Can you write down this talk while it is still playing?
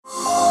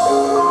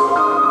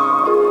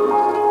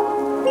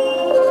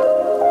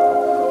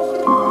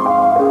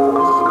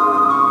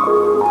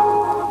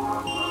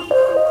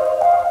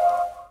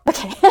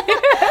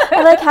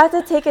have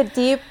to take a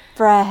deep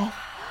breath.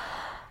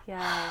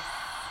 Yes.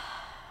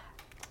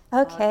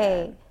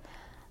 Okay.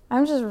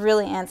 I'm just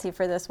really antsy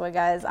for this one,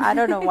 guys. I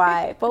don't know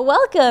why. But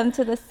welcome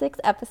to the 6th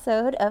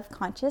episode of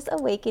Conscious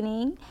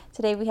Awakening.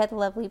 Today we have the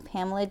lovely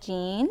Pamela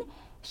Jean.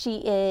 She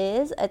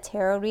is a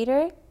tarot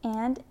reader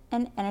and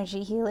an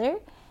energy healer.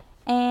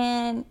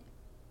 And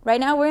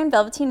right now we're in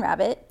Velveteen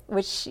Rabbit,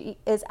 which she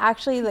is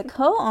actually the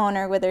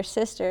co-owner with her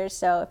sister.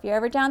 So if you're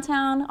ever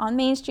downtown on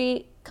Main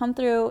Street, come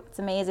through. It's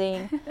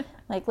amazing.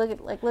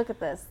 Look at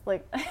this.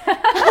 We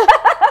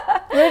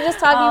were just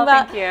talking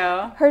about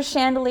her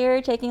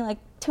chandelier taking like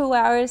 2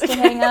 hours to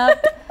hang up.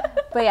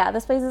 But yeah,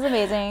 this place is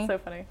amazing. So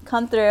funny.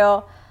 Come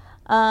through.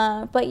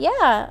 So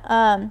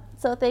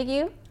thank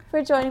you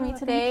for joining me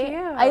today. Thank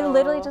you. I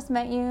literally just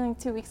met you like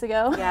 2 weeks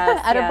ago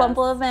at a yes.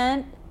 Bumble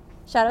event.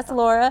 Shout out to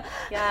Laura.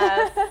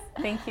 Yes.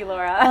 Thank you,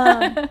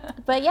 Laura.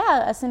 But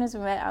yeah, as soon as we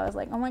met, I was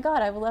like, oh my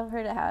God, I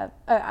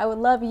would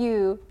love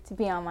you to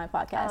be on my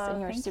podcast. And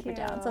you were super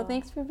down. So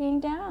thanks for being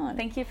down.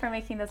 Thank you for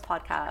making this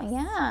podcast.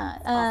 Yeah.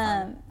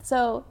 Awesome.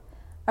 So,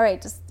 all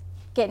right, just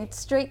getting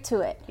straight to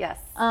it. Yes.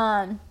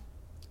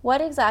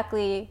 What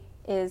exactly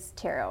is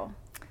tarot?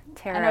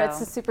 Tarot. I know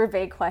it's a super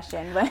vague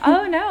question, but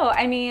Oh no,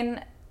 I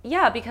mean,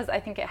 yeah, because I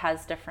think it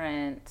has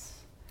different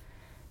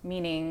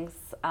meanings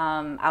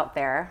out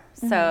there.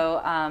 Mm-hmm.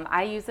 So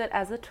I use it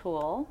as a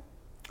tool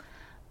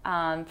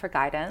for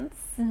guidance.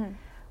 Mm-hmm.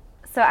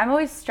 So I'm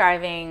always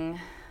striving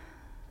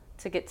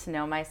to get to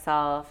know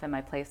myself and my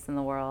place in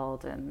the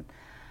world, and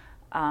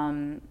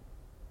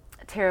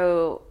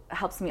tarot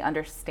helps me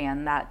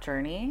understand that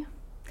journey.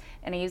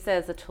 And I use it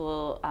as a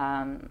tool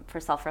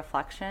for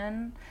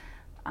self-reflection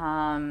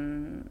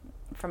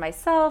for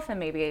myself and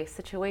maybe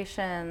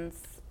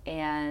situations.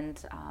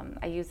 And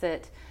I use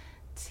it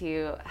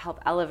to help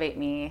elevate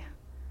me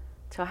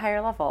to a higher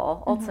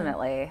level,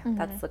 ultimately. Mm-hmm.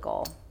 That's the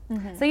goal.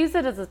 Mm-hmm. So I use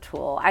it as a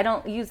tool. I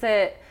don't use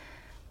it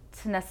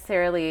to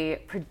necessarily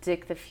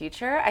predict the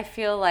future. I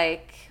feel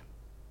like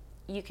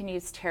you can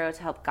use tarot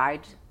to help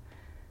guide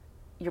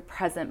your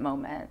present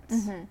moment,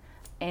 mm-hmm.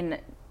 and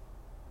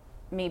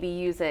maybe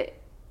use it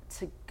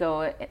to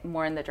go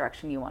more in the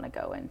direction you want to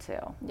go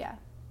into. Yeah,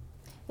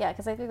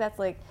 because I think that's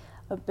like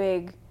a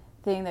big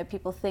thing that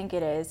people think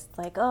it is. It's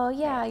like, oh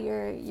yeah, right.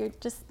 you're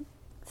just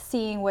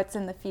seeing what's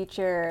in the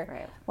future,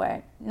 right.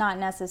 Where not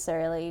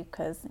necessarily,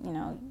 because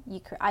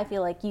I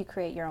feel like you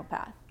create your own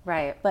path,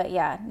 right? But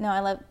yeah, no, I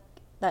love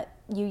that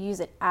you use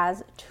it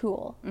as a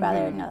tool, mm-hmm.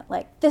 rather than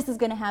like this is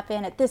going to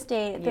happen at this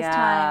date at this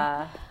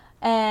time.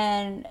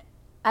 And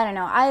I don't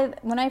know,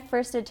 when I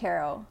first did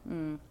tarot,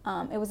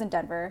 it was in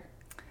Denver.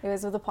 It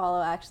was with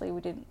Apollo, actually.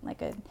 We did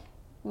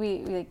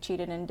we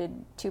cheated and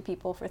did 2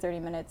 people for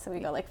 30 minutes, so we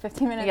got like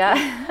 15 minutes.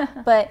 Yeah.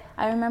 But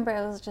I remember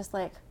it was just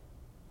like,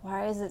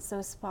 why is it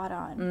so spot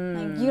on?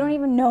 Like, you don't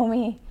even know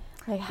me.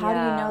 Like, how do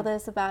you know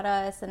this about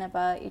us and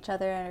about each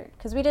other?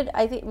 Because we did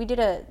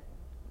a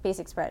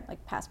basic spread,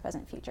 like past,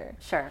 present, future.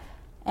 Sure.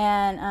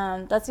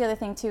 And that's the other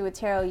thing too with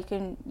tarot.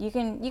 You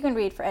can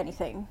read for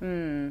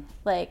anything.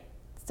 Like,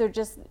 so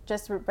just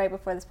right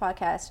before this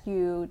podcast,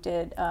 you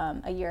did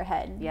a year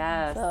ahead.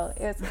 Yes. So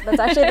that's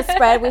actually the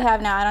spread we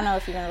have now. I don't know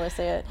if you're going to list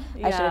it.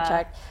 Yeah. I should have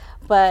checked.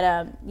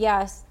 But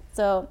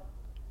So,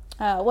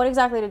 what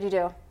exactly did you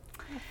do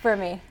for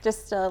me?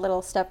 Just a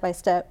little step by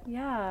step.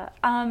 Yeah.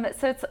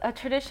 So it's a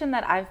tradition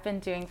that I've been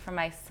doing for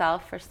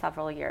myself for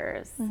several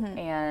years, mm-hmm.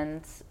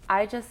 and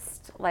I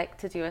just like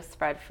to do a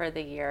spread for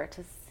the year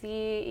to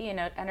see,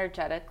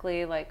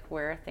 energetically, like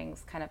where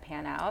things kind of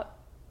pan out.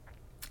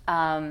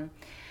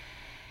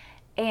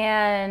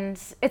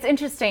 And it's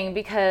interesting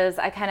because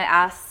I kind of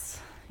asked,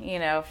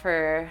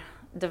 for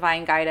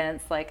divine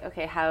guidance, like,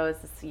 okay, how is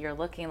this year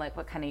looking? Like,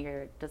 what kind of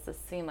year does this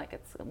seem like?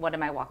 What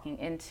am I walking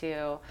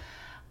into?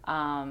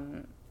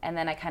 And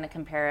then I kind of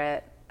compare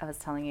it. I was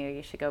telling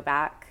you should go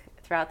back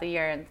throughout the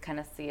year and kind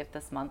of see if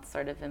this month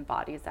sort of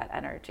embodies that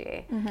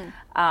energy.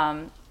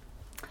 Mm-hmm.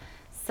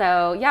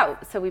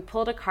 So we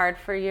pulled a card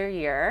for your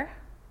year,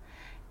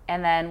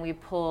 and then we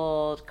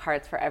pulled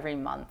cards for every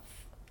month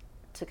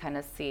to kind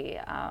of see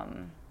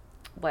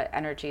what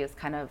energy is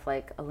kind of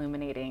like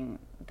illuminating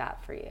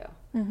that for you.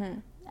 Mm-hmm.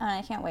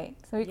 I can't wait.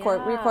 So we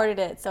recorded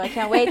it, so I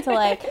can't wait to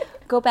like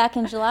go back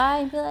in July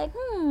and be like,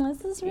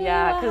 this is really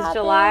what because happened.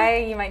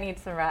 July you might need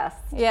some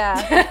rest. Yeah,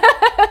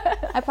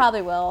 I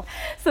probably will.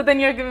 So then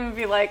you're going to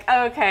be like,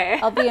 okay.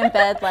 I'll be in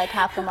bed like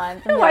half the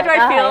month. Why do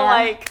I feel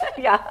like,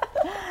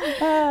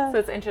 So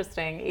it's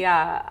interesting.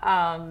 Yeah.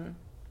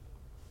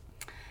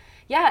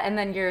 And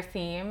then your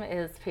theme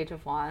is Page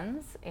of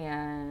Wands,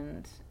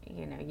 and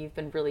you've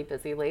been really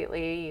busy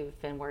lately. You've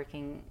been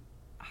working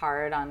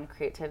hard on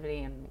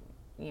creativity and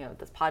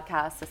this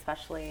podcast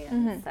especially,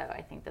 and mm-hmm. so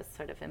I think this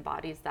sort of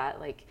embodies that,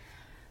 like,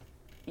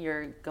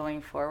 you're going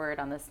forward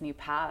on this new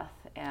path,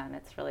 and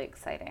it's really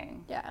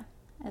exciting. Yeah,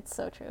 it's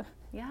so true.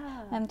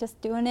 Yeah, I'm just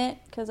doing it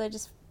because I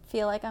just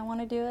feel like I want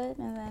to do it,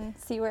 and then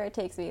see where it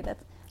takes me.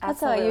 That's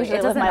Absolutely. how I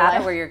usually live my life. It doesn't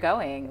matter where you're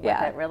going with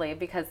it, really,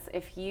 because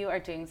if you are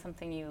doing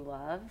something you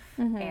love,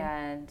 mm-hmm.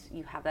 and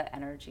you have that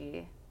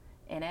energy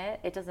in it,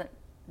 it doesn't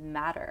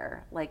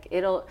matter. Like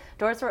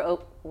doors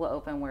will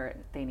open where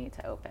they need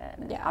to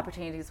open. Yeah.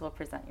 Opportunities will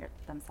present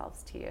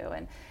themselves to you,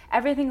 and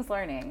everything's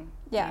learning.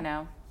 Yeah. You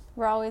know.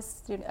 We're always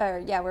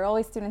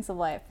students of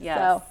life. Yes.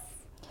 So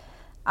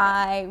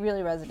I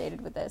really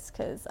resonated with this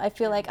because I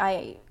feel like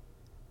I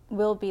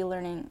will be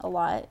learning a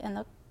lot in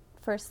the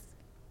first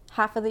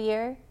half of the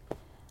year.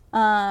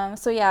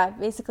 So yeah,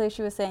 basically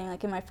she was saying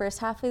like in my first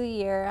half of the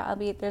year,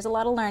 there's a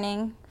lot of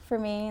learning for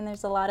me, and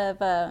there's a lot of,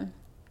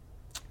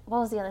 what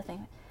was the other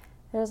thing?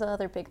 There's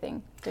another big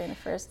thing during the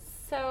first.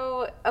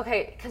 So,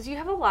 okay, because you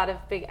have a lot of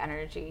big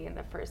energy in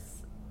the first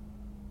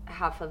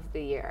half of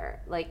the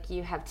year. Like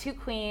you have 2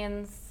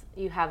 queens,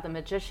 you have the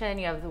Magician,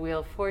 you have the Wheel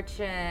of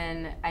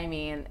Fortune. I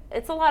mean,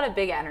 it's a lot of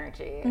big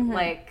energy. Mm-hmm.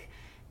 Like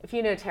if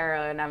you know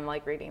tarot and I'm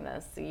like reading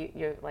this,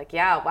 you're like,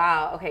 yeah,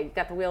 wow, okay, you've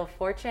got the Wheel of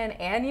Fortune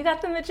and you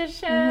got the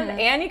Magician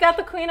and you got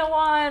the Queen of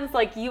Wands.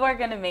 Like you are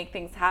going to make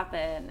things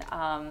happen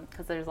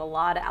because there's a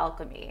lot of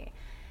alchemy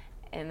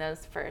in the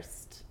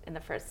first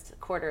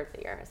quarter of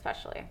the year,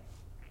 especially.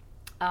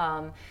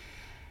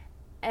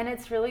 And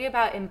it's really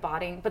about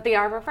embodying, but they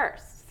are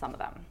reversed, some of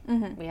them.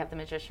 Mm-hmm. We have the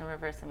Magician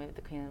reverse and we have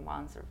the Queen of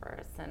Wands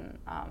reverse. And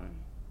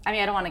I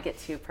mean, I don't want to get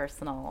too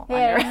personal.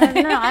 Yeah,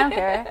 no, I don't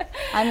care.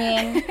 I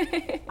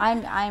mean,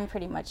 I'm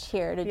pretty much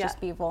here to just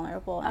be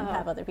vulnerable and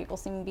have other people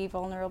see me be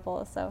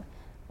vulnerable. So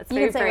that's you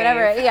very can say brave.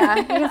 whatever. Yeah,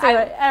 you can say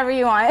whatever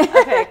you want.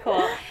 Okay,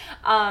 cool.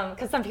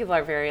 Because some people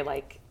are very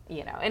like,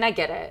 you know, and I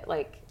get it.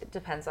 Like, it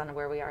depends on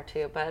where we are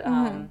too. But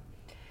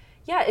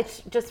yeah,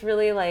 it's just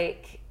really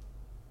like,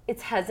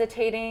 it's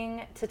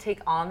hesitating to take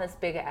on this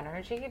big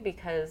energy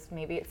because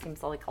maybe it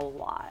seems like a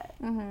lot,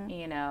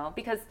 you know,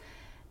 because,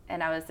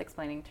 and I was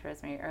explaining to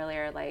Rosemary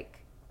earlier, like,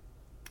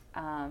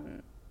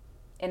 in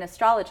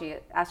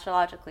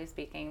astrologically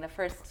speaking, the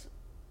first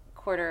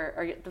quarter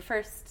or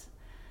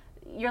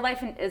your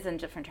life is in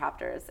different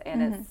chapters,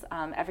 and it's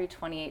every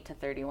 28 to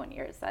 31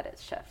 years that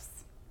it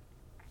shifts.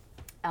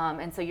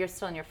 And so you're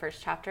still in your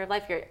first chapter of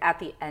life. You're at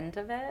the end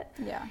of it.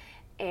 Yeah.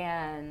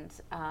 And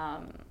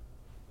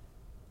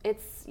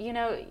it's, you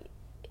know,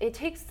 it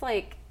takes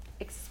like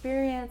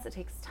experience, it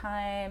takes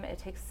time, it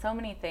takes so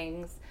many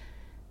things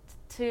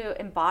to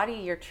embody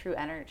your true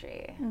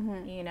energy,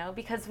 you know,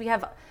 because we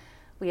have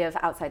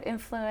outside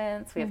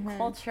influence, we have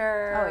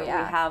culture, we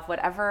have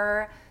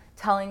whatever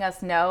telling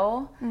us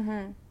no,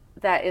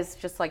 that is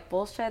just like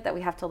bullshit that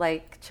we have to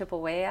like chip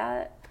away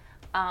at.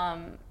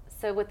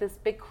 So with this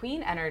big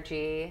queen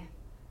energy,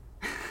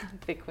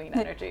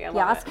 I love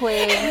yes, it.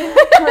 queen.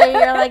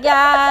 You're like,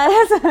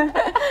 yes.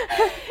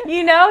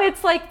 You know,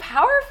 it's like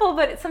powerful,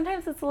 but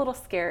sometimes it's a little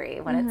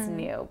scary when it's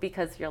new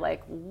because you're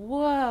like,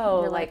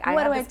 whoa, You're like I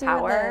what have do this do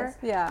power.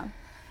 with this? Yeah.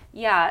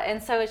 Yeah,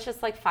 and so it's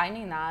just like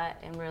finding that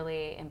and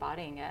really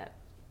embodying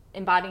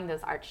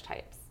those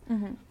archetypes.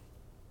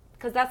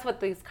 Because that's what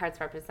these cards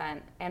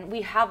represent. And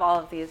we have all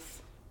of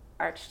these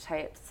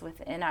archetypes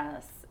within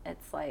us.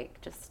 It's like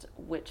just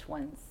which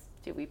ones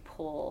do we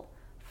pull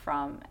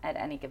from at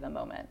any given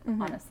moment,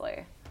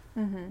 honestly.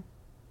 Yeah.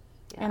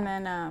 And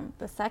then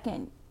the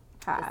second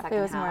half, it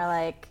was more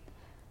like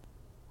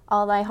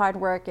all my hard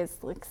work is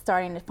like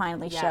starting to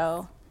finally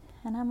show.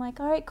 And I'm like,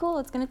 all right, cool.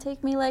 It's going to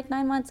take me like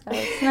 9 months,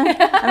 guys.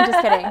 I'm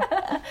just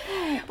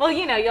kidding. Well,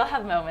 you know, you'll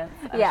have moments,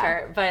 I'm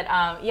sure. But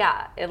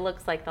yeah, it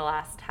looks like the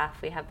last half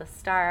we have the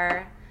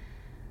Star.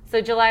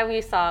 So July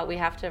we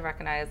have to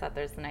recognize that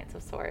there's the Knights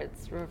of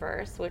Swords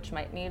reverse, which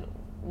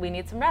we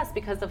need some rest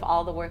because of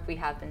all the work we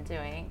have been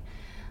doing.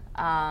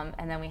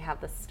 And then we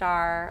have the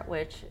Star,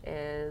 which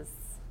is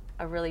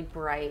a really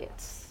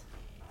bright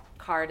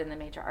card in the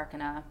major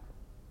arcana,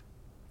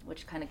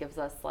 which kind of gives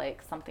us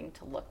like something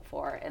to look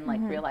for and like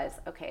realize,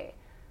 okay,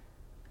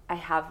 I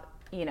have,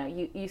 you know,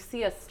 you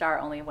see a star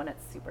only when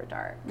it's super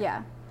dark.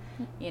 Yeah.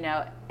 You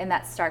know, and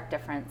that stark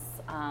difference,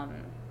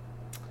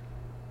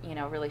 you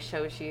know, really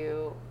shows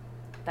you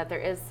that there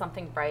is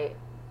something bright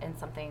and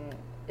something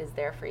is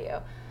there for you.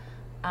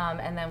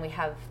 And then we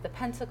have the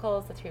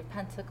Pentacles, the Three of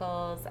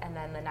Pentacles, and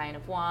then the Nine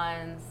of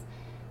Wands,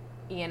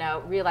 you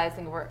know,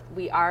 realizing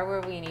we are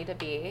where we need to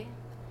be.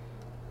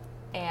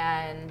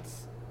 And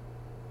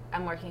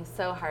I'm working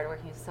so hard,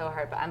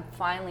 but I'm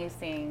finally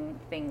seeing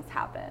things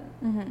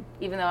happen.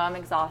 Even though I'm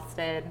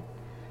exhausted,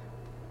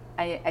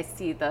 I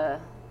see the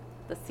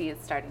seed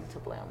starting to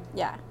bloom.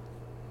 Yeah.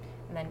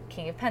 And then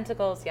King of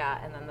Pentacles,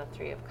 and then the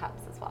Three of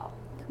Cups as well.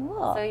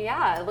 Cool. So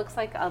yeah, it looks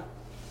like a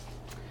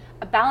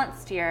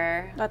balanced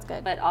year. That's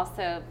good. But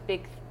also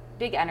big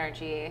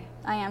energy.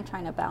 I am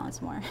trying to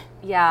balance more.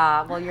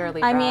 Yeah, well, you're a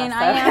Libra. I mean, so.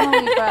 I am a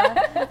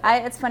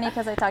Libra. It's funny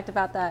because I talked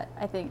about that,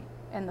 I think,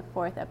 in the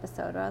 4th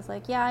episode. I was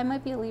like, yeah, I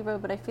might be a Libra,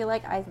 but I feel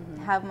like I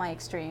have my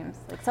extremes.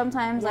 Like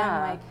sometimes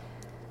I'm like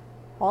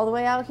all the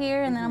way out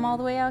here and then I'm all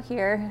the way out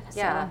here.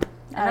 Yeah. So,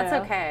 and that's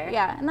okay.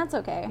 Yeah, and that's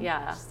okay.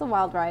 Yeah. It's just a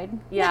wild ride.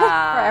 Yeah.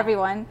 For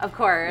everyone. Of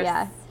course.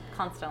 Yeah.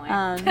 Constantly.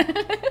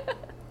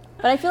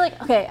 But I feel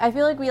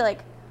like we like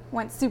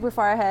went super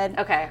far ahead.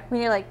 Okay. We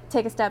need to like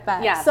take a step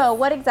back. Yeah. So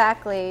what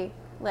exactly,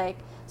 like,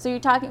 so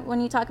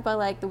when you talk about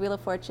like the Wheel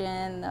of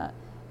Fortune, the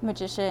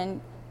Magician,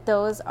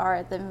 those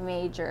are the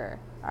major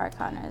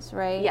arcanas,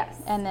 right?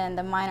 Yes. And then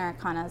the minor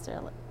arcanas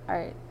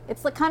are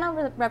it's like kind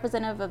of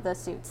representative of the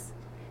suits,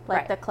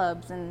 like the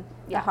clubs and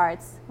the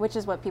hearts, which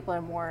is what people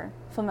are more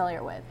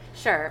familiar with.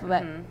 Sure.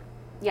 But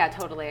yeah,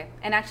 totally.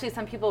 And actually,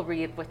 some people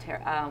read with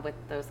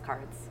those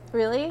cards.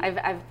 Really?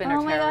 I've been a tarot reader.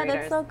 Oh my god,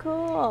 that's so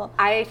cool.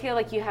 I feel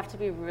like you have to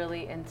be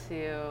really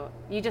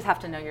you just have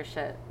to know your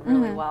shit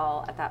really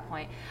well at that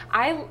point.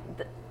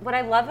 What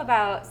I love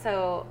about,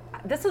 so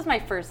this was my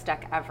first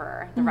deck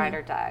ever, the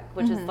Rider deck,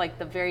 which is like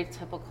the very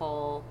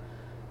typical,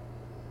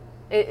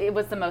 it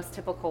was the most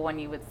typical one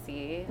you would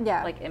see,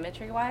 like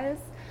imagery wise.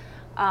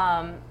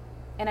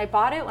 And I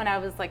bought it when I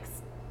was like,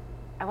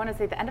 I want to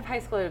say the end of high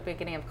school or the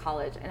beginning of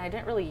college, and I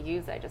didn't really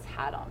use it. I just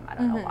had them. I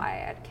don't know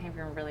why. I can't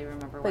even really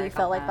remember where I got them. But you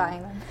felt like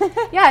buying them.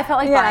 Yeah, I felt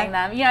like buying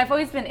them. You know, I've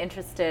always been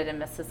interested in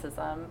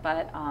mysticism,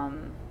 but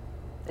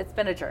it's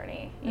been a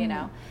journey, you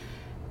know.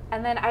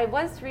 And then I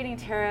was reading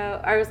tarot.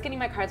 I was getting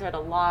my cards read a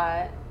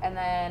lot, and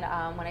then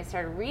when I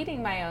started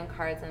reading my own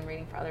cards and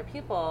reading for other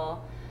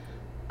people,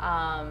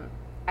 I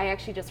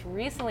actually just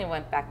recently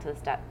went back to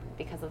this deck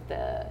because of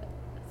the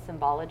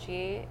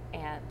symbology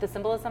and the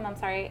symbolism. I'm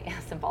sorry,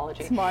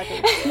 symbology.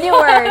 New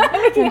word.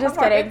 I'm just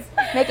kidding.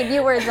 Making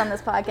new words on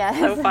this podcast.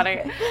 So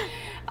funny.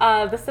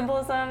 The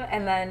symbolism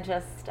and then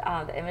just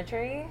the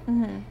imagery.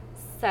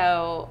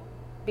 So,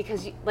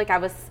 because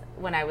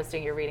when I was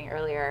doing your reading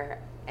earlier,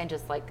 and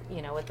just like,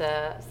 you know, with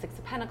the Six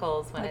of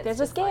Pentacles, when like it's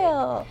there's a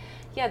scale.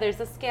 Like,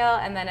 there's a scale,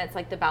 and then it's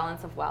like the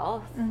balance of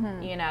wealth.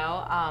 You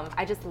know,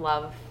 I just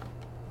love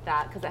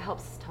that because it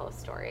helps tell a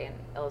story and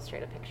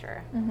illustrate a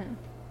picture.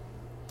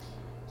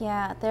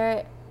 Yeah,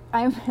 so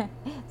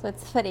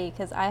it's funny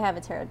because I have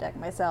a tarot deck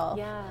myself.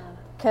 Yeah.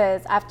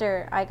 Because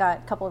after I got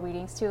a couple of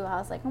readings too, I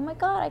was like, oh my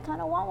god, I kind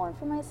of want one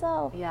for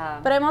myself. Yeah.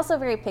 But I'm also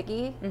very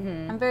picky.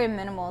 I'm very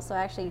minimal, so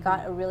I actually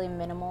got a really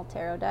minimal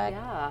tarot deck.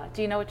 Yeah.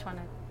 Do you know which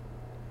one?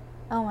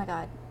 Oh my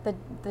god, the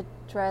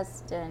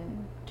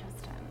Dresden.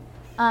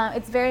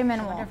 It's very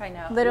minimal. I wonder if I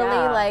know.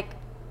 Literally like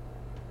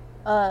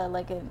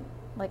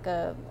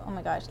a oh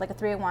my gosh, like a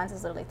 3 of Wands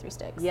is literally 3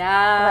 sticks.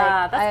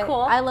 Yeah, like, that's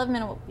cool. I love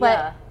minimal,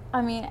 but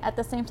I mean at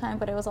the same time,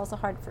 but it was also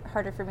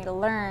harder for me to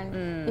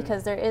learn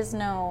because there is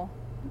no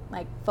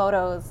like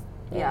photos,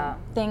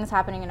 things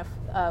happening in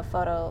a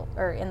photo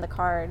or in the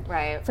card,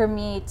 right? For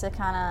me to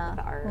kind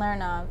of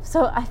learn of.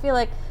 So I feel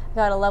like I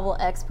got a level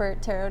expert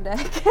tarot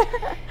deck.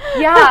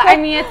 Yeah, I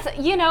mean it's,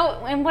 you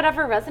know, and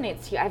whatever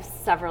resonates to you. I have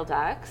several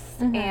decks,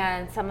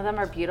 and some of them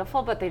are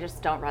beautiful, but they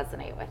just don't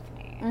resonate with me.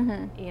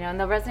 You know, and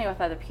they'll resonate with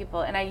other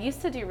people. And I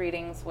used to do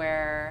readings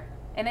where,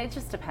 and it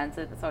just depends.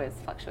 It's always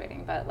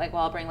fluctuating. But like,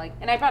 well, I'll bring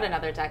and I brought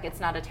another deck. It's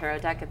not a tarot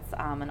deck. It's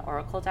an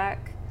oracle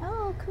deck.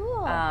 Oh,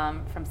 cool.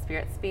 From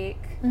Spirit Speak,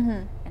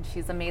 and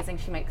she's amazing.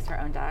 She makes her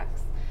own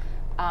decks,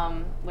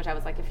 which I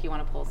was like, if you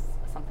want to pull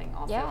something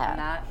also from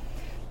that.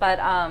 But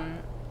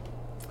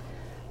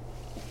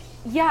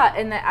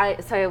and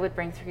I would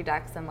bring 3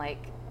 decks, and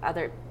like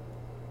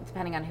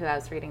depending on who I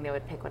was reading, they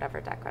would pick whatever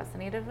deck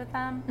resonated with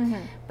them.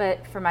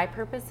 But for my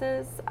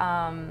purposes,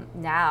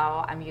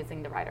 now I'm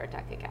using the Rider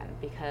deck again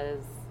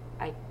because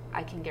I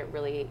can get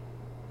really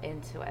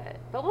into it.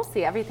 But we'll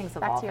see. Everything's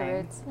evolving. Back to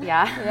your roots.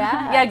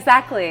 Yeah. Yeah,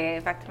 exactly.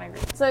 Back to my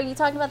roots. So you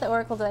talked about the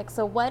oracle deck.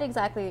 So what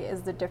exactly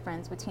is the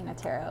difference between a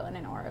tarot and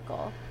an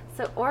oracle?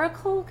 So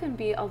oracle can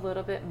be a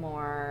little bit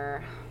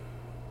more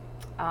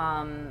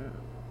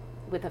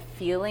with a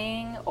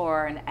feeling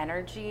or an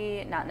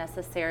energy, not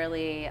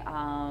necessarily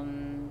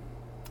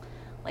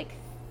like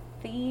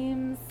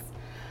themes.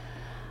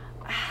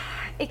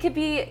 It could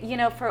be, you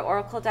know, for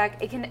oracle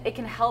deck, it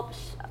can help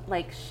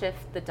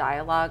shift the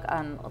dialogue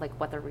on like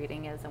what the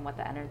reading is and what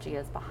the energy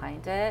is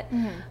behind it.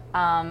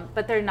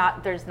 But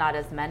there's not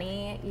as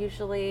many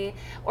usually.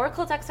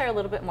 Oracle decks are a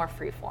little bit more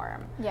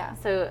freeform. Yeah.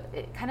 So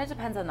it kind of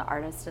depends on the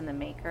artist and the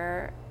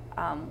maker,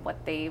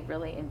 what they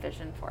really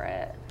envision for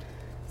it.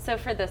 So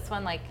for this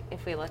one, like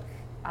if we look,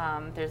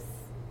 there's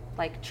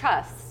like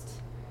trust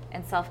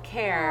and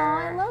self-care.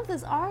 Oh, I love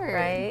this art.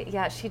 Right?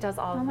 Yeah, she does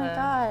all of the. Oh my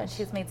gosh.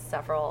 She's made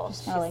several.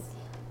 She's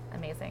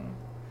amazing.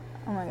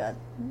 Oh my god,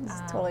 this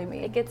is totally me.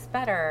 It gets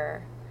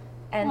better,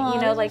 and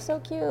you know, like so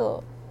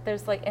cute.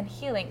 There's like and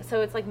healing.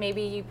 So it's like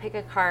maybe you pick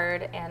a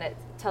card and it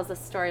tells a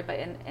story, but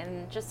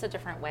in just a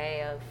different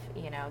way of,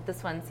 you know,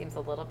 this one seems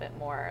a little bit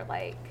more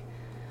like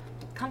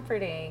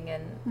comforting,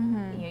 and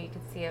you know, you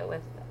can see it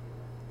with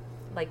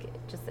like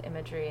just the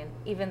imagery, and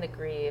even the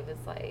grieve is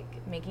like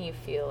making you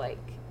feel like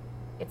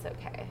it's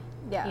okay.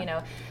 Yeah. You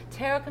know,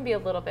 tarot can be a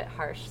little bit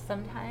harsh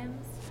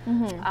sometimes,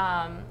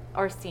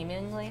 or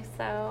seemingly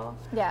so.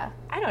 Yeah.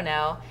 I don't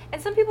know.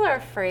 And some people are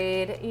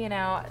afraid, you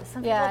know,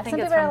 some people think some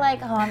people are like,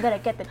 oh, I'm going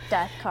to get the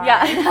death card.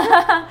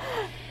 Yeah.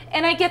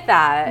 And I get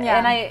that.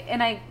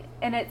 Yeah.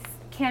 And it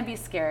can be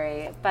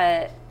scary,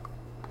 but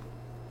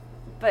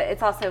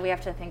it's also, we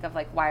have to think of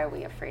like, why are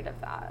we afraid of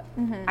that?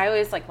 I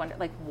always like wonder,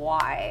 like,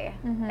 why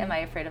am I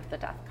afraid of the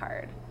death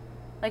card?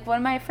 Like, what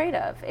am I afraid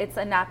of? It's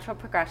a natural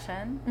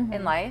progression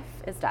in life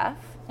is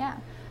death. Yeah.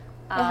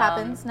 It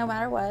happens no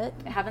matter what.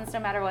 It happens no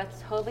matter what.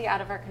 It's totally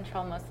out of our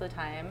control most of the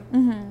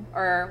time.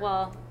 Or,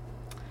 well,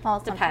 Well,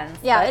 Depends.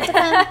 Yeah, it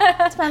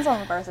depends. Depends on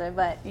the person,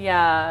 but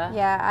yeah.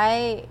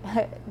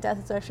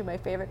 Death is actually my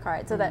favorite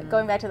card. So that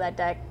going back to that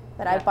deck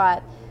that I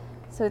bought,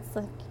 so it's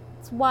like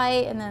it's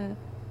white and then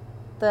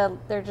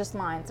they're just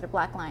lines, they're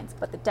black lines,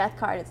 but the death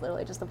card is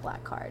literally just a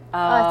black card.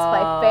 Oh,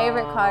 it's my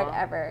favorite card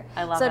ever.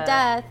 I love it. So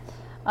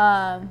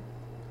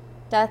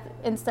death,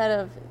 instead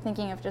of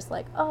thinking of just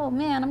like, oh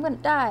man, I'm gonna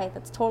die,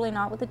 that's totally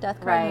not what the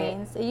death card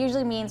means. It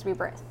usually means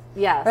rebirth.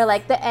 Yes. Or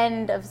like the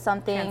end of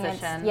something.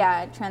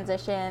 Transition.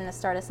 Transition, the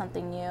start of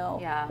something new.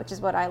 Yeah. Which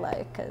is what I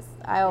like, because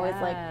I always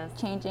like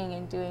changing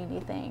and doing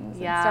new things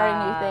and starting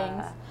new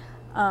things.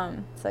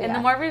 And the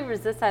more we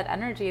resist that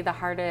energy, the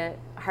harder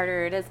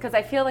it is. Because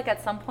I feel like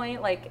at some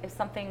point, like if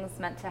something's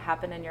meant to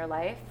happen in your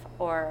life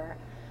or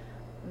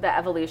the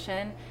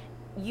evolution,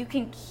 you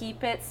can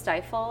keep it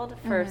stifled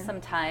for some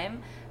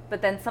time,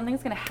 but then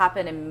something's going to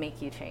happen and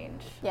make you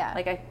change. Yeah.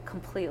 Like I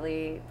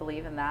completely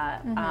believe in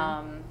that.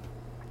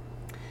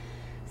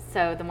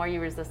 So the more you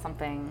resist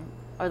something,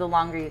 or the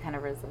longer you kind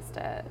of resist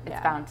it,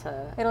 it's bound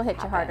to It'll hit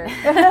happen. you harder.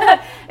 It's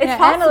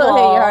possible. And it'll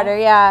hit you harder,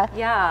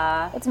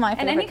 Yeah. It's my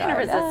favorite And any kind of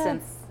card.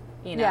 resistance,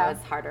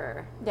 is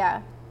harder.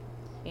 Yeah.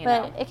 You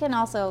But know. it can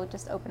also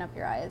just open up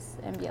your eyes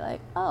and be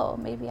like, oh,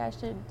 maybe I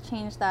should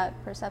change that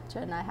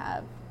perception I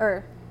have,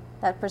 or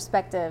that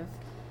perspective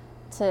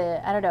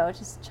to, I don't know,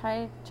 just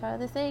try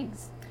other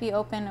things. Be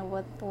open to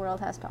what the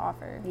world has to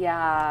offer.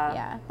 Yeah.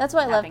 Yeah. That's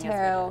why I love Tapping is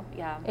tarot. good.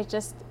 Yeah. It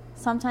just,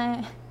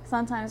 sometimes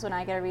when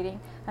I get a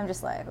reading, I'm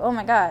just like, oh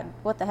my God,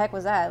 what the heck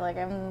was that? Like,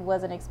 I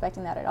wasn't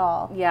expecting that at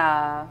all.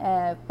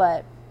 Yeah.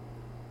 But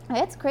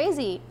it's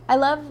crazy. I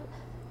love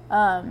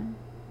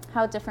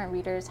how different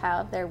readers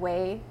have their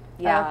way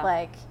of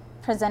like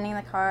presenting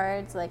the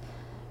cards. Like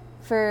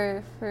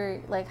for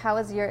like, how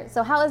is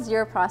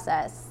your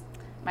process?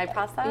 My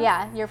process?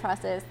 Yeah, your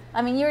process.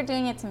 I mean, you were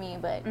doing it to me,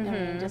 but I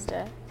mean, just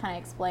to kind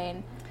of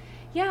explain.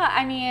 Yeah,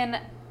 I mean,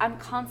 I'm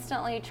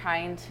constantly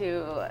trying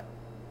to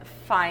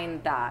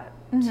find that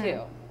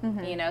too.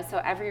 So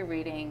every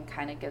reading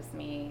kind of gives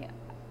me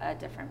a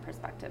different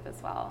perspective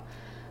as well.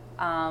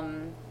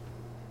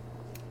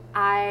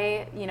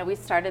 We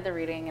started the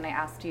reading and I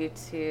asked you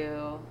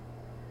to,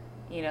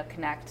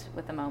 connect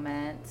with the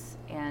moment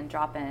and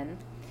drop in.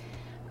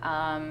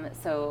 And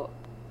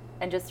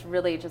just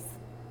really just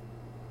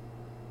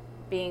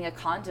being a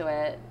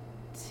conduit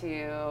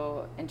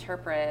to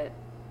interpret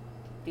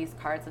these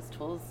cards as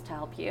tools to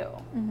help you.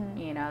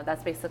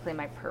 That's basically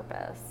my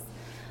purpose.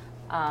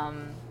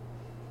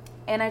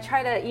 And I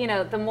try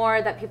to, the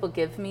more that people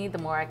give me, the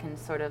more I can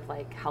sort of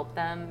like help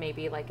them,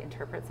 maybe like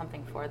interpret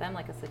something for them,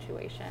 like a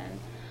situation.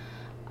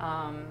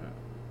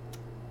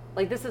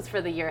 Like this is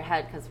for the year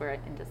ahead because we're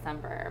in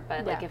December,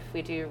 but like if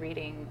we do a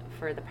reading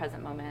for the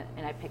present moment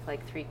and I pick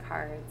like 3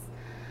 cards,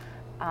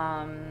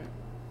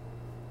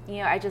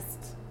 I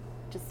just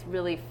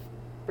really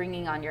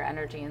bringing on your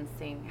energy and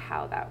seeing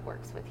how that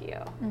works with you.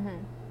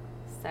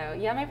 So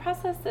yeah, my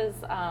process is,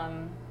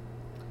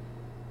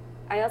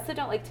 I also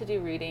don't like to do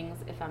readings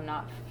if I'm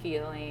not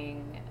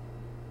feeling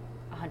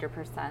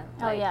 100%.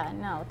 Oh yeah,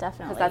 no,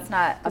 definitely. Because that's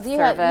not a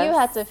service. You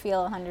have to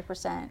feel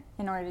 100%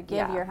 in order to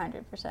give your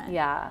 100%.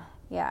 Yeah.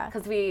 Yeah.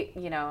 Because we,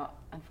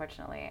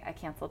 unfortunately, I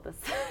canceled this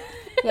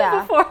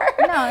Yeah. before.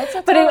 No, it's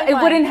a but totally it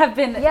wouldn't have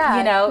been, no,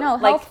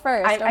 like, health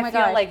first. I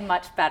feel like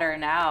much better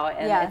now.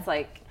 And it's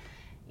like,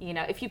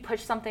 if you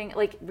push something,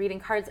 like reading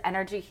cards,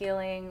 energy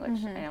healing,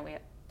 which I know we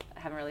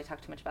haven't really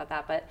talked too much about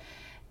that, but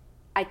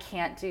I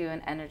can't do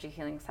an energy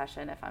healing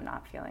session if I'm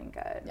not feeling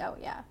good. Oh,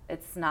 yeah.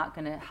 It's not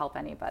going to help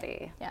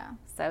anybody. Yeah.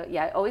 So,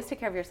 always take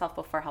care of yourself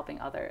before helping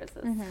others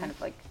is kind of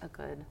like a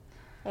good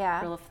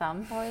rule of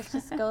thumb. Always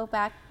just go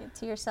back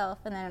to yourself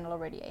and then it'll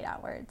radiate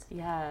outwards.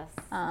 Yes.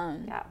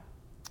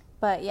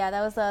 But yeah,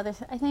 that was the other,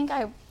 I think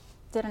I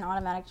did an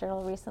automatic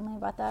journal recently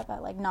about that,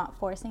 about like not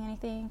forcing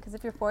anything. Because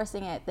if you're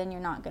forcing it, then you're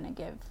not going to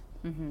give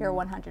your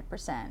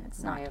 100%.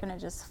 It's not going to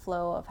just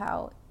flow of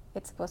how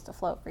it's supposed to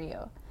flow for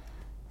you.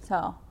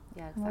 So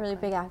yeah, exactly. I'm a really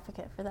big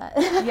advocate for that.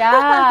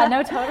 Yeah,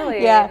 no,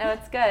 totally. Yeah. No,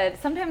 it's good.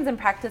 Sometimes in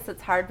practice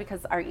it's hard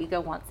because our ego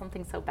wants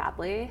something so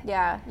badly.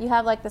 Yeah, you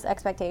have like this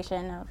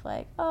expectation of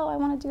like, oh, I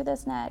want to do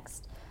this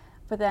next.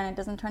 But then it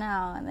doesn't turn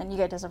out and then you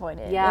get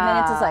disappointed. Yeah. And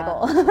then it's a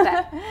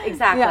cycle.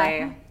 Exactly.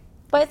 Yeah.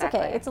 But it's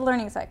okay. It's a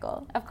learning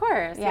cycle. Of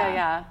course.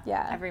 Yeah.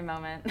 Every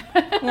moment.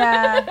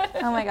 Yeah.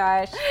 Oh my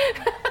gosh.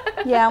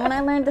 Yeah, when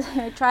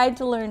I tried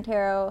to learn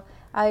tarot,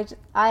 I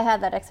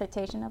had that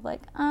expectation of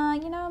like,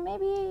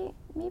 maybe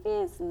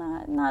it's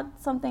not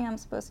something I'm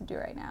supposed to do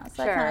right now.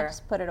 So I kind of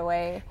just put it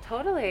away.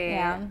 Totally.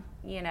 Yeah.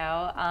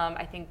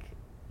 I think,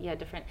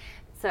 different.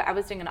 So I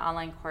was doing an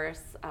online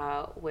course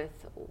with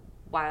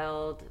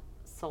Wild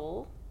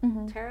Soul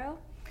Tarot.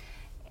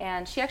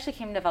 And she actually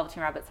came to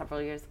Velveteen Rabbit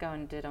several years ago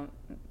and did a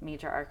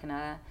major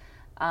arcana.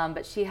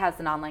 But she has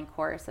an online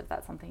course if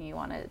that's something you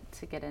wanted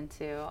to get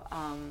into.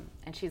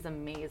 And she's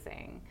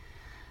amazing.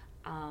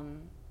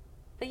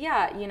 But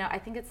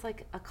I think it's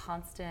like a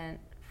constant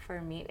for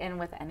me, and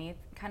with any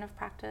kind of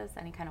practice,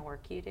 any kind of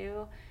work you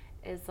do,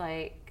 is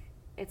like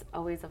it's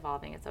always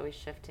evolving, it's always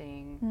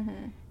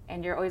shifting,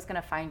 and you're always going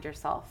to find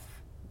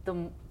yourself the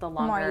longer the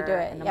more you do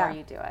it, and the yeah. more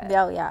you do it.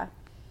 Oh, yeah.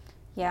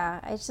 Yeah,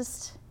 I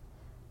just,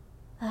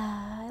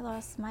 I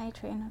lost my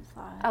train of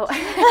thought. Oh,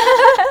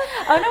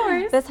 oh, no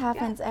worries. This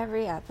happens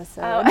every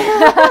episode. Oh.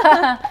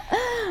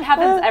 It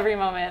happens every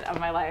moment of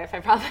my life, I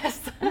promise.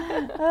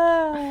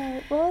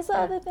 What was the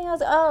other thing I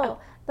was,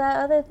 the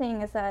other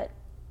thing is that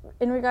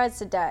in regards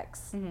to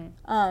decks, you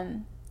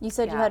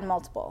said you had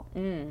multiple.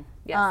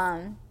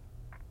 Yes.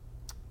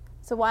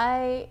 So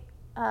why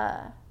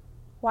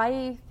do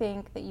you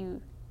think that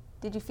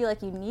did you feel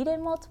like you needed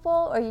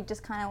multiple, or you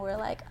just kind of were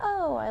like,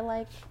 oh, I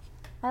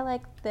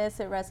like this,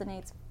 it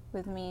resonates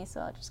with me, so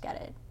I'll just get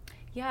it?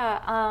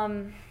 Yeah,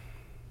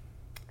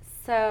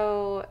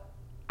 so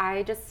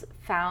I just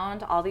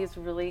found all these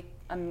really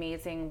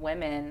amazing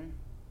women,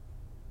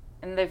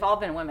 and they've all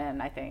been women,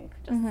 I think.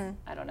 Just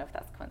I don't know if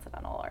that's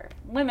coincidental, or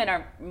women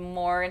are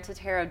more into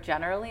tarot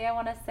generally, I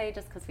want to say,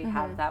 just because we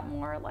have that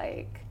more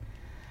like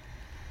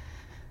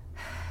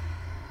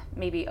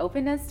maybe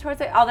openness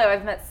towards it. Although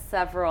I've met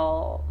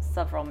several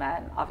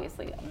men,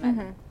 obviously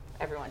men,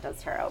 everyone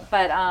does tarot,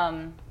 but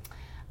I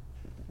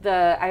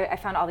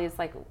found all these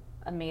like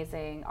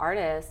amazing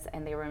artists,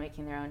 and they were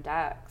making their own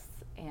decks,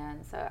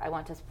 and so I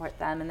want to support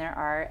them in their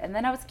art. And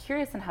then I was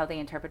curious in how they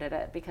interpreted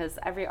it, because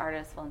every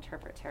artist will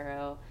interpret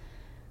tarot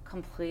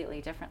completely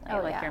differently.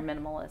 Your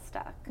minimalist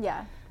deck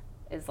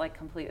is like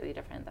completely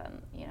different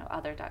than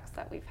other decks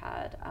that we've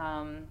had,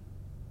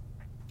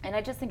 and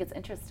I just think it's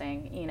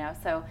interesting,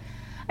 so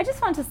I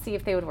just wanted to see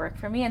if they would work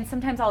for me. And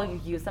sometimes I'll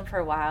use them for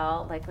a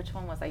while. Like, which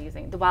one was I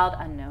using? The Wild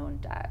Unknown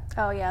deck.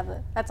 Oh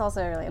yeah, that's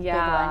also really a big one.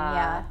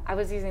 Yeah, I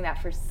was using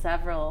that for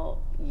several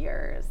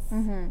years,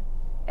 and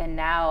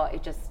now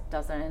it just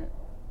doesn't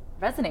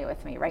resonate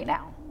with me right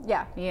now.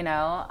 Yeah,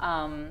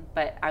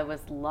 but I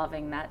was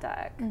loving that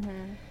deck.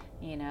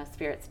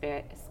 Spirit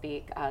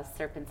Speak,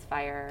 Serpent's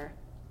Fire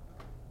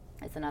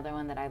is another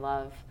one that I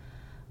love.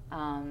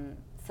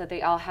 So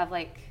they all have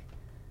like,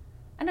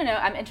 I don't know,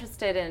 I'm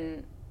interested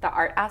in the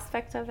art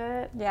aspect of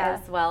it,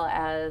 as well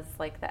as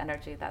like the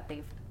energy that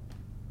they've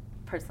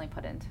personally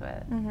put into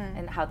it,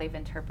 and how they've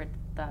interpreted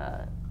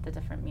the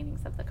different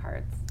meanings of the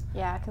cards.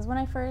 Yeah, because when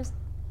I first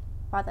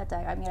bought that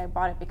deck, I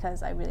bought it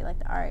because I really like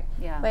the art.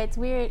 Yeah. But it's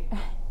weird.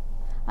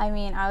 I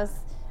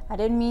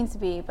didn't mean to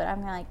be, but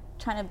I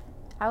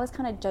was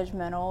kind of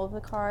judgmental of the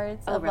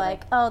cards. Oh, of really?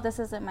 Like, oh, this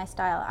isn't my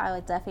style. I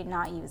would definitely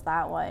not use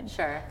that one.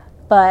 Sure.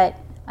 But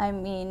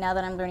now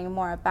that I'm learning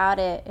more about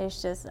it,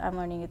 I'm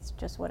learning it's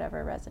just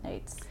whatever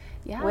resonates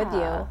with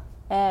you.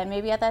 And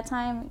maybe at that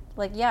time,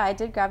 I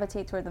did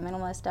gravitate toward the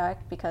minimalist deck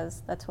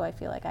because that's who I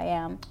feel like I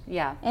am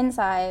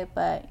inside,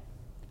 but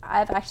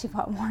I've actually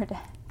bought more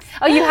decks.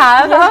 Oh, you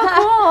have?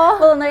 Oh,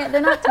 cool. Well,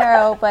 they're not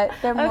tarot, but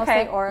they're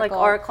mostly Oracle. Like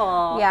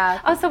Oracle. Yeah.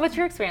 Oh, so what's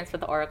your experience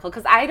with the Oracle?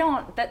 Because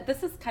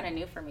this is kind of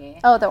new for me.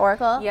 Oh, the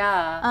Oracle?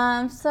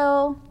 Yeah.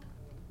 So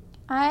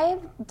I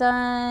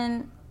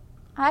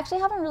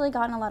actually haven't really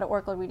gotten a lot of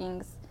Oracle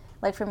readings,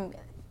 from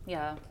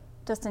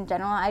just in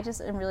general. I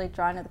just am really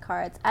drawn to the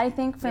cards. I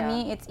think for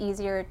me, it's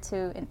easier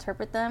to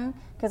interpret them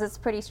because it's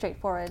pretty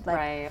straightforward.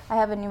 I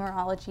have a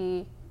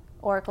numerology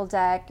Oracle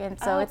deck, and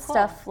so it's cool.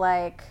 Stuff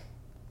like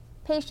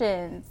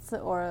patience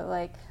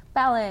or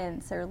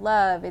balance or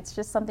love. It's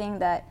just something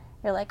that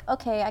you're like,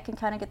 okay, I can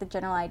kind of get the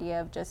general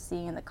idea of just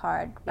seeing the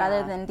card.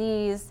 Rather than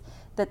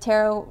the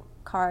tarot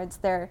cards,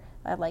 they're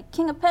like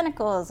King of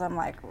Pentacles. I'm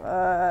like,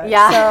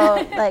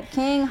 so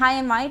King, high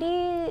and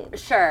mighty.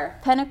 Sure.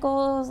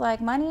 Pentacles,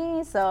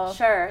 money. So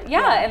sure.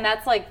 Yeah, and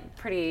that's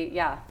pretty.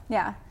 Yeah.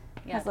 Yeah.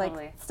 Yeah, it's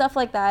totally. Stuff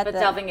like that. But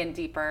delving in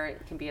deeper,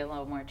 it can be a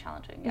little more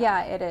challenging.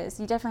 Yeah, it is.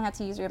 You definitely have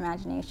to use your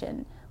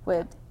imagination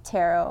with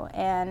tarot.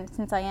 And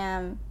since I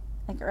am,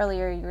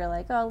 earlier you were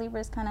like, oh,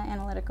 Libra's kind of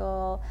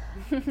analytical.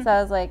 So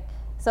I was like,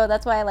 so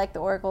that's why I like the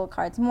Oracle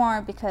cards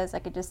more, because I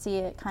could just see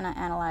it, kind of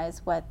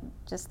analyze what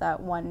just that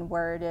one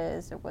word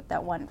is or what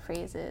that one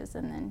phrase is,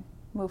 and then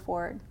move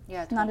forward.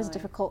 Yeah, it's not as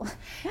difficult.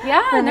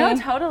 Yeah, no,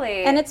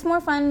 totally. And it's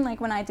more fun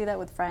when I do that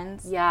with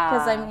friends. Yeah.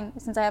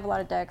 Because since I have a lot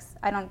of decks,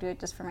 I don't do it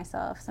just for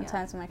myself.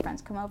 Sometimes when my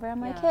friends come over,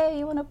 I'm like, hey,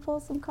 you want to pull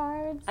some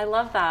cards? I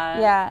love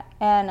that. Yeah,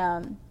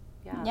 and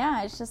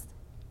it's just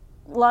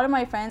a lot of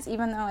my friends,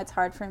 even though it's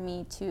hard for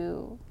me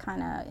to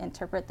kind of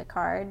interpret the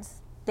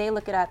cards, they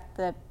look at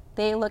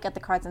the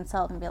cards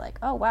themselves and be like,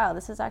 oh, wow,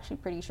 this is actually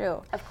pretty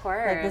true. Of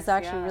course. This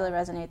actually really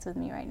resonates with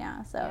me right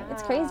now. So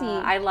it's crazy.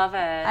 I love it.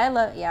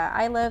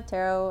 I love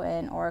tarot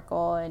and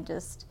Oracle, and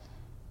it's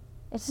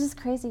just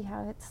crazy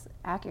how it's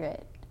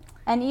accurate.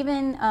 And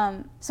even,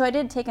 so I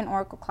did take an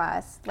Oracle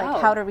class,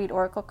 how to read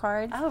Oracle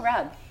cards. Oh,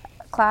 rad.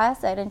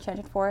 Class at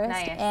Enchanted Forest.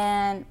 Nice.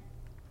 And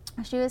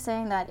she was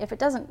saying that if it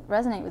doesn't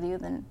resonate with you,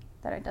 then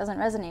that it doesn't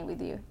resonate with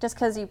you. Just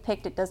because you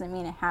picked it doesn't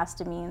mean it has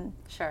to mean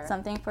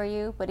something for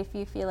you. But if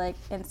you feel like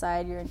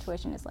inside your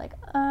intuition is like,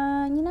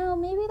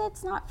 maybe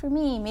that's not for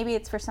me. Maybe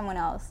it's for someone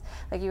else.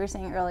 Like you were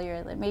saying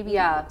earlier, that maybe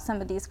some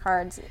of these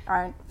cards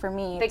aren't for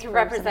me. They can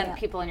represent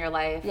people in your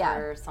life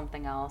or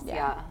something else.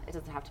 Yeah. It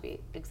doesn't have to be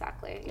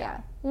exactly.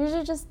 Yeah.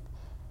 Usually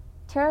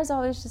tarot's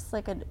always just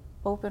an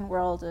open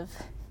world of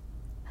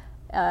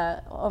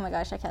oh my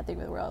gosh, I can't think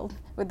of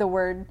the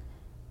word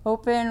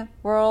open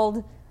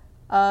world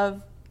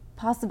of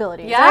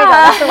possibilities. Yeah. There you go,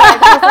 that's the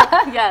word.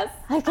 Like, yes.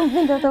 I can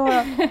think of the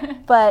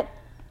word. But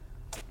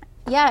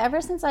yeah,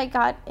 ever since I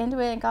got into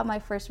it and got my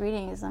first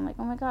readings, I'm like,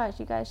 oh my gosh,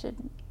 you guys should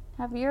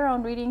have your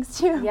own readings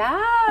too.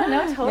 Yeah,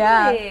 no, totally.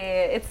 Yeah.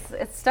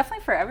 It's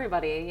definitely for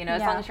everybody, you know,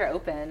 as long as you're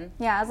open.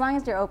 Yeah, as long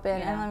as you're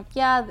open. And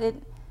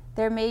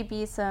there may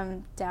be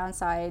some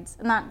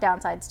downsides, not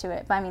downsides to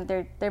it, but I mean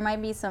there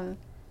might be some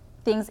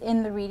things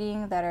in the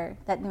reading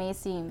that may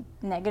seem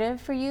negative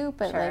for you,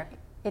 but like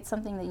it's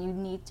something that you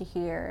need to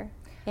hear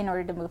in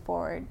order to move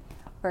forward,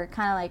 or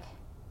kind of like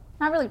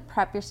not really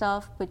prep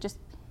yourself, but just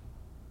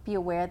be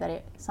aware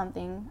that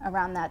something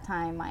around that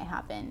time might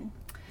happen.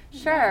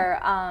 Sure,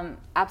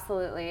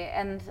 absolutely.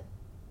 And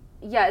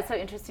yeah, it's so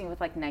interesting with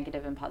like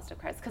negative and positive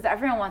cards because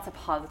everyone wants a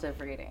positive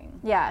reading.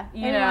 Yeah,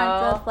 you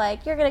know, just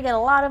like you're gonna get a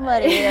lot of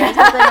money or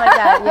something like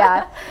that.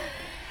 Yeah.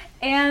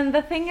 And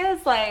the thing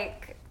is,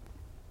 like,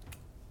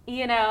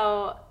 you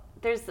know,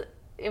 and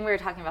we were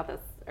talking about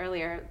this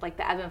earlier, like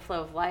the ebb and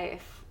flow of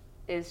life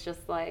is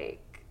just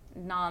like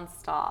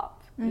nonstop.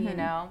 You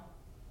know,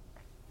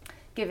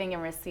 giving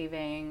and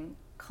receiving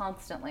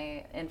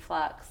constantly in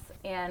flux,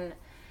 and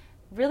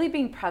really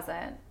being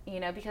present, you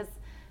know, because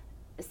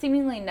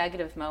seemingly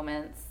negative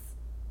moments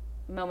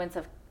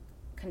of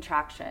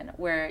contraction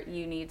where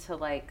you need to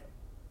like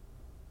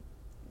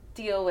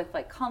deal with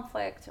like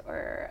conflict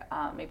or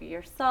maybe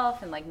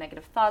yourself and like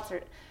negative thoughts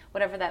or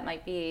whatever that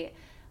might be,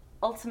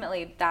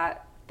 ultimately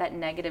that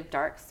negative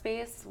dark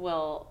space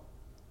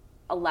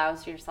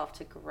allows yourself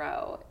to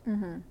grow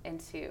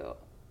into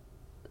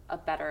a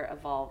better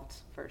evolved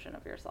version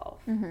of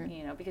yourself,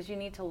 you know, because you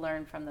need to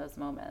learn from those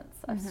moments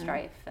of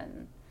strife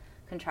and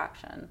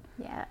contraction.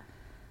 Yeah.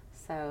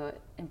 So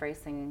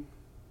embracing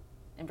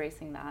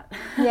that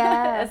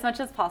as much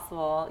as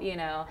possible, you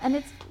know. And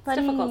it's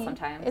funny, difficult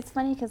sometimes. It's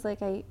funny because like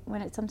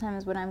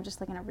sometimes when I'm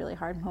just like in a really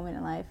hard moment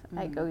in life,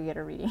 I go get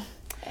a reading.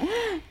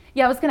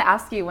 Yeah, I was going to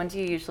ask you, when do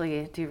you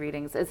usually do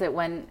readings? Is it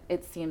when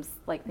it seems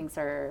like things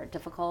are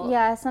difficult?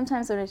 Yeah,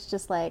 sometimes when it's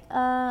just like,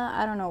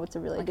 I don't know what to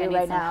really do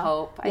right now.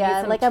 Hope. Yeah, I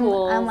need some like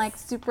tools. I'm like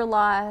super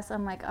lost.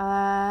 I'm like,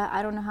 I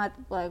don't know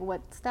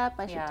what step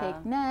I should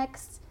take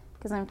next.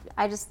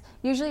 Because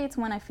usually it's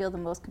when I feel the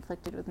most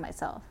conflicted with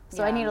myself.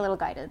 So I need a little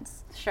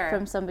guidance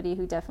from somebody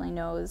who definitely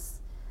knows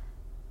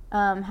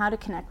how to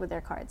connect with their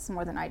cards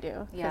more than I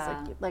do.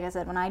 Yeah. Like I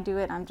said, when I do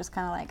it, I'm just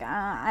kind of like,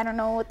 I don't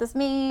know what this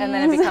means. And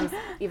then it becomes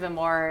even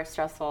more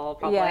stressful,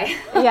 probably.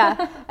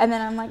 Yeah. And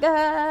then I'm like,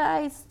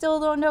 I still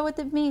don't know what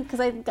it means.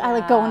 Because I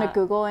like go into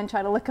Google and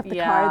try to look up the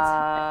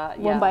cards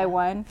one by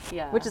one,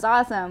 which is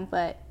awesome.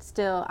 But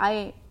still,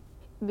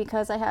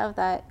 because I have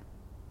that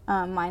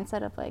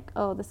mindset of like,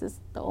 oh, this is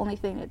the only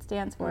thing it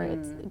stands for.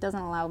 It doesn't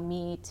allow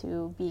me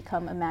to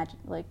become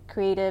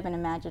creative and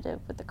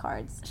imaginative with the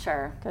cards.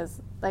 Sure.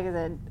 Because, like I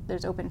said,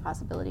 there's open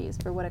possibilities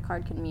for what a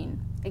card can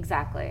mean.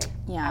 Exactly.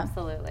 Yeah.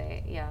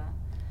 Absolutely. Yeah.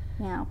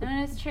 Yeah.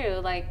 And it's true.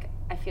 Like,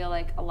 I feel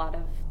like a lot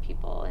of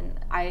people, and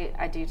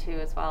I do too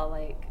as well.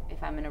 Like,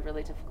 if I'm in a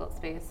really difficult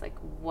space, like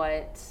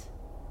what's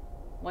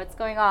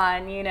going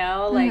on, you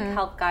know, like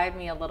help guide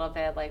me a little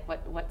bit, like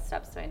what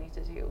steps do I need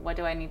to do, what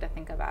do I need to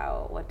think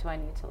about, what do I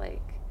need to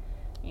like,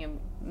 you know,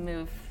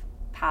 move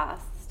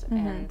past.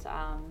 And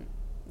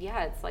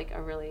it's like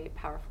a really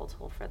powerful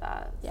tool for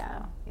that. Yeah.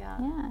 So,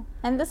 yeah.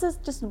 And this is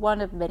just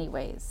one of many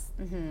ways.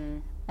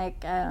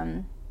 Like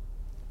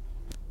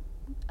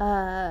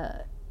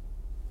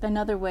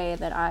another way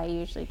that I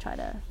usually try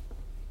to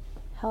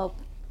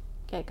help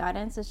get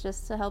guidance is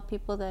just to help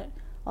people that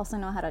also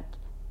know how to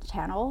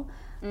channel.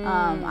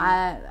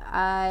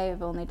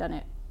 I've only done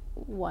it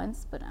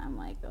once, but I'm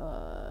like,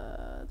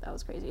 that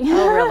was crazy.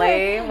 Oh,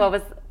 really?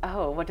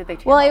 What did they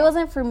channel? Well, it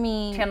wasn't for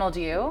me. Channeled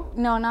you?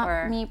 No,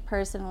 not me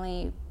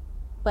personally,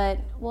 but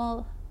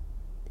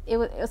it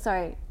was.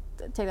 Sorry,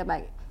 take that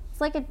back.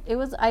 It's like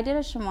I did a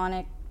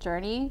shamanic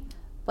journey,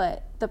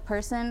 but the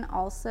person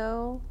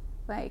also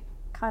like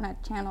kind of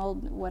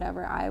channeled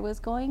whatever I was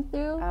going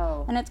through.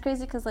 Oh. And it's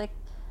crazy because like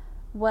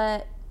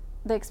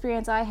the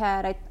experience I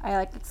had, I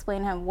like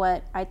explained to him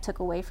what I took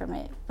away from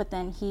it, but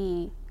then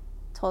he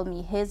told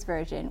me his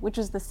version, which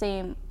was the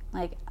same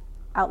like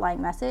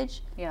outline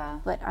message. Yeah.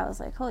 But I was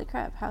like, holy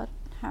crap, how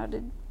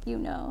did you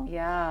know?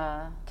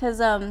 Yeah. Because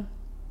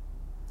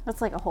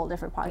that's like a whole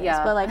different podcast.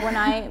 Yeah. But like when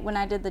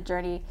I did the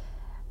journey,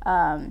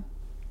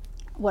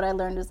 what I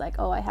learned was like,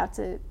 I have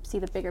to see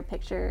the bigger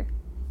picture,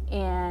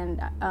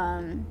 and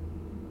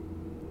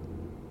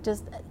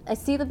I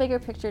see the bigger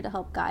picture to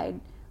help guide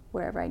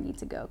wherever I need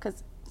to go.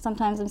 Because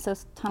sometimes I'm so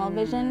tunnel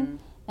vision,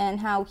 and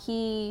how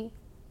he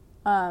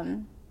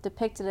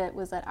depicted it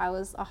was that I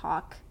was a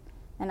hawk,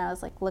 and I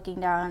was like looking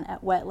down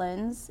at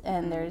wetlands,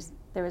 and there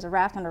was a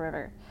raft on the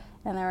river,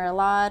 and there were a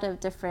lot of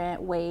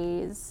different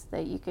ways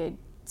that you could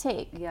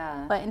take.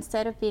 Yeah. But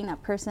instead of being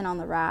that person on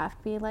the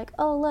raft, being like,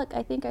 oh look,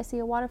 I think I see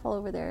a waterfall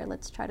over there,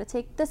 let's try to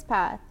take this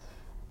path,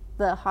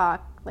 the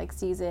hawk like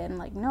sees it and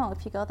like, no,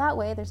 if you go that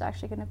way, there's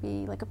actually going to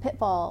be like a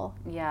pitfall.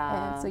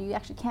 Yeah. And so you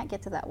actually can't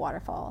get to that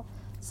waterfall.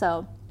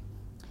 So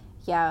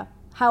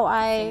how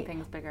I seeing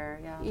things bigger.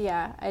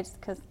 Yeah, I just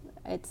because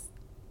it's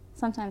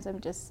sometimes I'm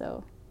just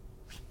so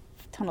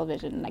tunnel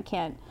vision and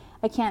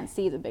I can't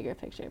see the bigger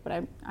picture, but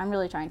I'm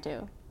really trying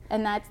to,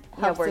 and that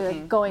helps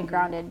with going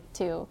grounded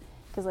too,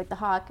 because like the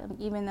hawk,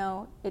 even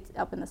though it's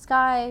up in the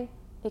sky,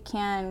 it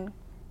can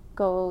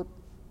go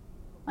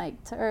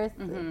like to earth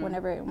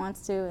whenever it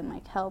wants to and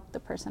like help the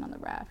person on the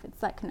raft. It's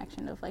that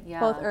connection of like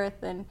both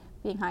earth and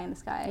being high in the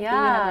sky, the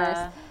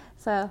universe.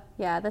 So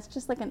that's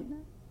just like a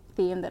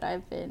theme that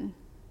I've been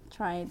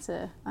trying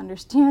to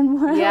understand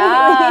more.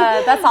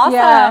 Yeah, that's awesome.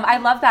 Yeah. I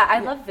love that. I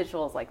love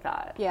visuals like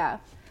that. Yeah.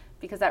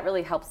 Because that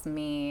really helps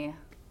me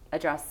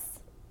address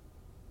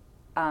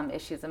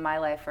issues in my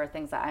life or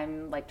things that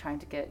I'm like trying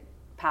to get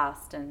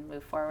past and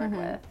move forward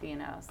with, you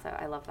know. So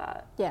I love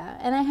that. Yeah,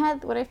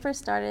 and when I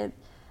first started,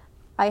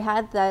 I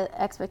had that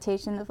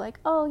expectation of like,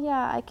 oh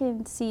yeah, I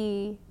can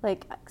see,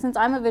 like, since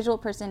I'm a visual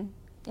person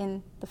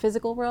in the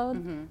physical world,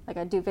 like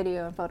I do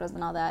video and photos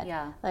and all that.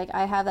 Yeah. Like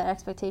I have that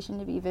expectation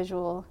to be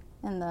visual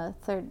in the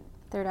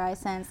third eye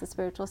sense, the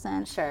spiritual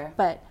sense. Sure.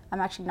 But I'm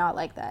actually not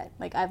like that.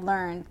 Like I've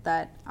learned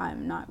that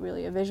I'm not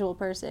really a visual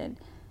person,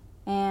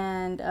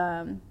 and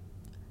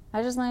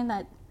I just learned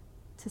that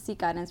to seek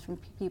guidance from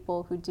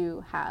people who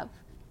do have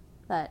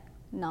that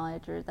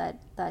knowledge or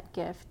that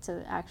gift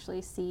to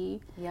actually see.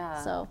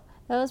 Yeah. So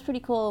that was pretty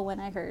cool when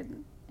I heard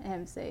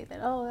him say that,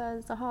 oh,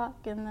 it's a hawk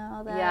and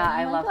all that. Yeah,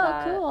 I love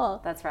that. Oh,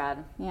 cool. That's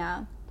rad.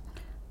 Yeah.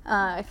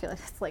 I feel like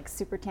it's like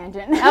super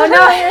tangent. Oh, no.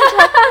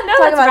 No,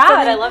 that's rad.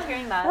 Something. I love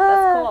hearing that.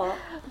 That's cool.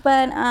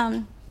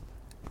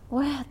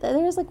 But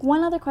there's like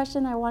one other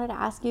question I wanted to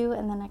ask you,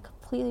 and then I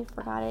completely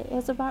forgot it. It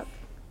was about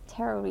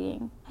tarot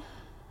reading.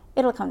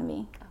 It'll come to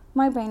me.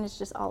 My brain is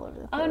just all over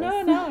the place.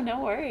 Oh,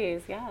 no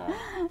worries. Yeah.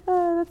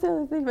 That's the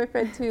other thing my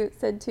friend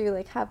said too,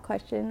 like have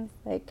questions,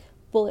 like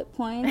bullet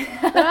points.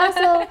 But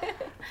also,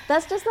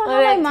 that's just not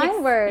how my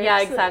mind works.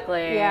 Yeah,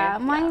 exactly. Yeah,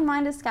 my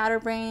mind is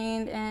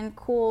scatterbrained and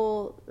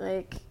cool.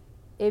 Like,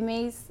 it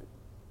may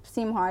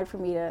seem hard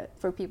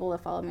for people to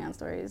follow me on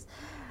stories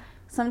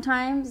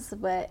sometimes,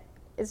 but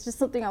it's just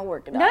something I'm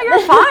working on. No, you're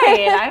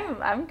fine.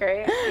 I'm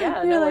great.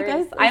 Yeah, no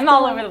worries. I'm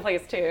all over the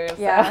place too. So.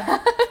 Yeah,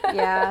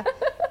 yeah.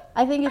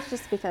 I think it's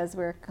just because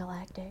we're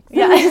galactic.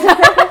 Yeah,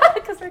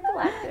 because we're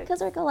galactic. Because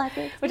we're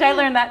galactic. Which I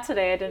learned that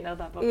today. I didn't know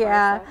that before.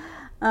 Yeah.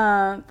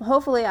 So.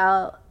 Hopefully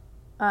I'll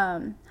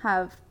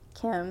have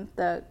Kim,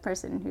 the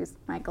person who's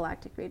my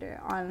galactic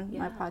reader, on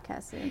my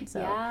podcast soon. So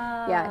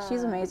yeah,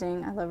 she's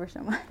amazing. I love her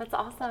so much. That's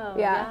awesome.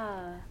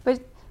 Yeah. But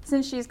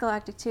since she's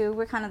galactic too,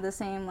 we're kind of the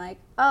same. Like,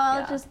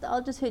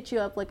 I'll just hit you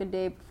up like a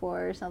day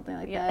before or something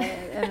like that,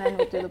 and then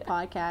we'll do the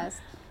podcast.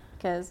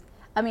 Because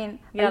I mean,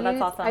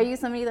 that's awesome. Are you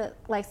somebody that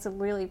likes to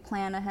really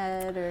plan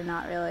ahead or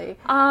not really?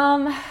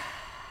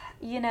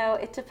 You know,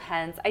 it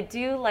depends. I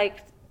do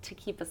like to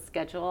keep a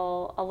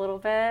schedule a little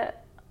bit,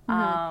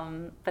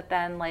 but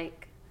then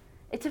like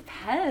it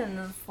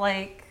depends.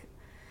 Like,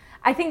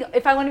 I think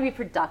if I want to be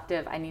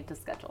productive, I need to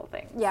schedule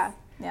things. Yeah.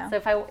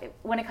 So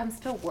when it comes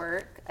to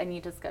work, I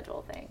need to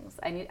schedule things.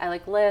 I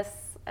like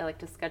lists. I like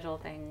to schedule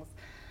things.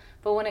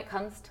 But when it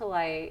comes to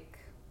like,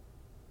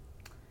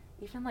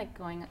 even like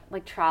going,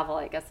 like travel,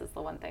 I guess is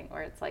the one thing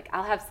where it's like,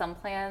 I'll have some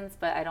plans,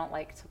 but I don't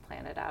like to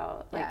plan it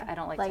out. Like, I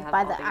don't like to have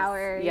by all the these,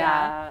 hour.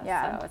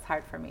 Yeah. So it's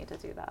hard for me to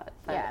do that.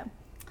 But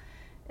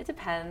it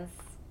depends.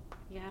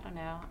 Yeah, I don't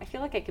know. I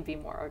feel like I could be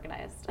more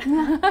organized.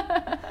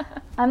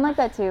 I'm like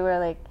that too, where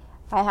like,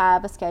 I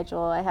have a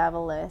schedule, I have a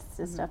list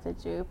of stuff to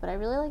do, but I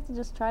really like to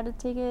just try to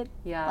take it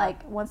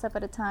like one step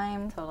at a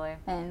time. Totally.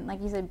 And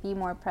like you said, be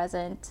more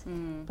present.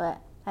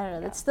 But I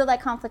don't know, it's still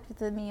that conflict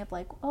within me of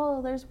like,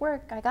 oh, there's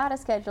work, I gotta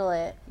schedule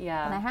it.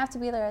 Yeah. And I have to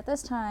be there at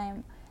this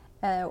time.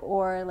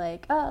 Or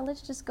like, oh,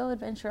 let's just go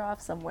adventure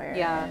off somewhere.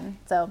 Yeah. And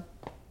so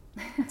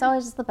it's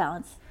always just the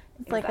balance.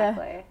 It's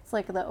exactly. It's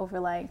like the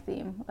overlying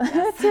theme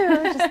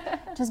too.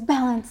 Just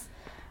balance.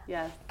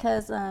 Yes.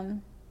 Because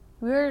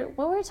what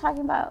were we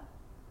talking about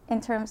in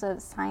terms of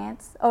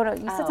science? Oh no,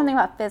 you said something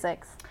about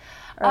physics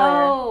earlier.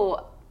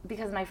 Oh,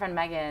 because my friend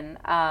Megan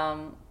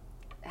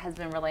has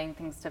been relaying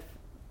things to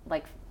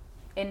like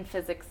in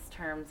physics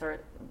terms,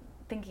 or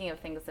thinking of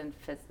things in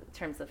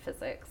terms of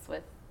physics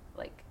with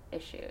like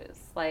issues,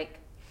 like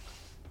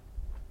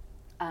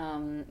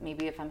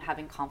maybe if I'm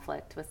having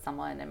conflict with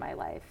someone in my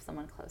life,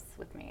 someone close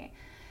with me,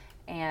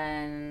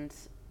 and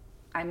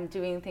I'm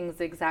doing things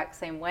the exact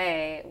same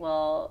way,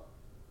 well,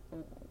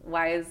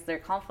 why is there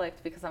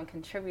conflict? Because I'm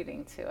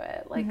contributing to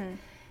it. Like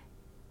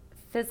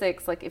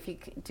physics, like if you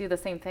do the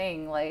same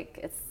thing, like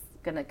it's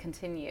gonna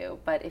continue.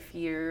 But if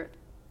you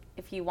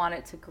want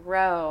it to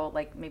grow,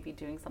 like maybe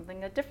doing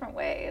something a different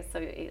way, so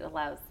it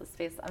allows the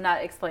space. I'm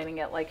not explaining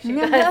it like she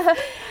does,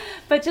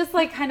 but just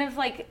like kind of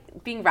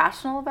like being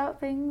rational about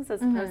things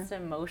as opposed to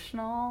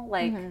emotional.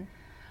 Like,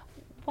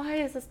 why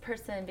is this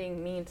person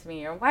being mean to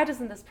me, or why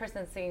doesn't this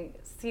person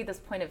see this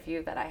point of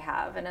view that I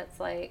have? And it's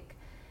like,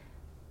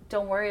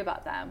 don't worry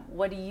about them.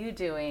 What are you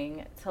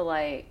doing to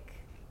like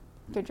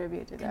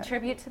contribute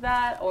to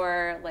that,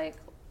 or like,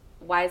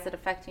 why is it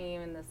affecting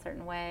you in this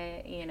certain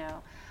way? You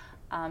know.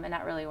 and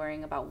not really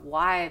worrying about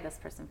why this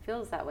person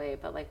feels that way,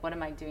 but like, what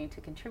am I doing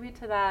to contribute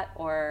to that?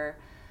 Or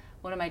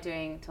what am I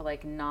doing to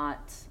like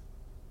not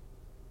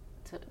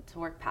to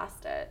work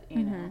past it,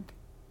 you know?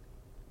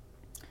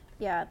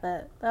 Yeah,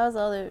 that was the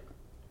other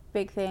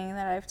big thing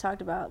that I've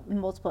talked about in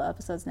multiple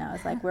episodes now.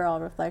 Is like we're all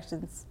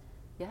reflections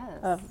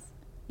of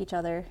each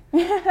other.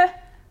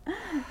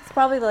 It's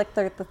probably like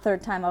the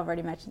third time I've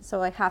already mentioned, so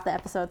like half the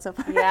episode so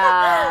far.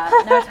 Yeah,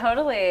 no,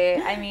 totally.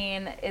 I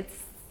mean,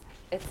 it's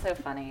so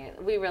funny.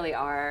 We really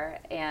are,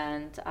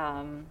 and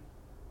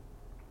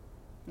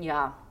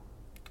yeah,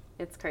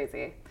 it's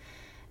crazy.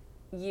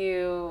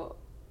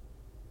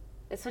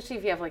 Especially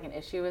if you have like an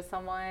issue with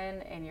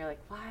someone and you're like,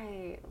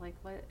 why? Like,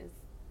 what is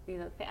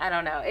the thing? I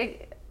don't know.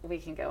 We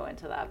can go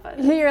into that,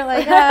 but you're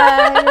like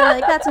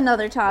that's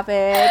another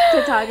topic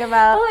to talk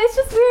about. Well, it's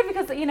just weird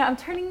because I'm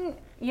turning.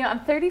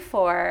 I'm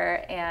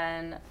 34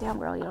 and damn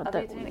girl, you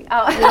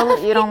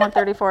don't look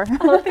 34.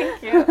 Oh,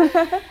 thank you.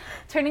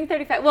 Turning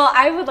 35. Well,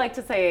 I would like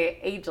to say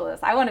ageless.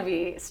 I want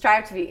to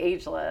strive to be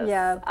ageless.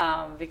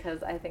 Yeah.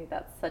 Because I think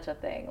that's such a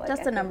thing. Like,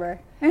 just a number.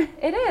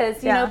 It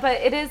is, you know, but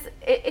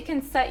it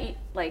can set you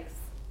like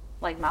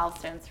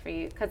milestones for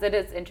you, because it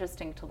is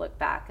interesting to look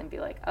back and be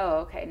like, oh,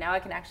 okay, now I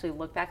can actually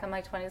look back on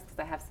my 20s because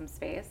I have some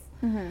space.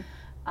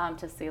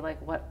 To see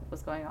like what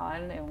was going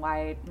on and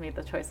why I made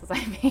the choices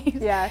I made.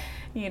 Yeah.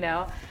 You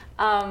know,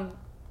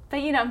 but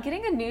I'm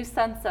getting a new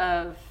sense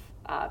of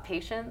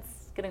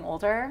patience, getting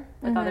older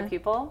with other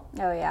people.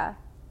 Oh yeah.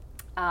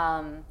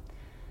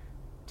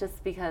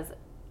 Just because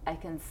I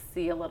can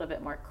see a little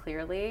bit more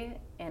clearly,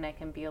 and I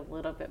can be a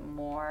little bit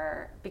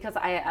more, because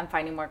I'm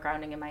finding more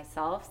grounding in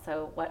myself.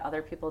 So what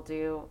other people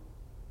do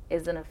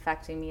isn't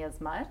affecting me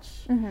as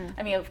much.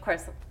 I mean, of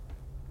course,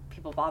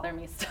 people bother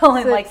me still,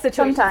 and like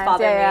situations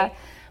bother me.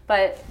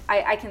 But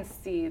I can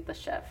see the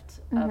shift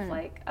of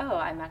like, oh,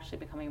 I'm actually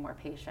becoming more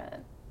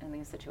patient in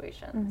these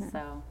situations.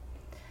 So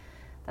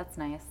that's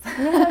nice.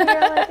 Yeah,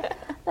 you're like,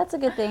 that's a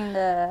good thing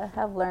to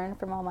have learned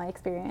from all my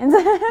experience.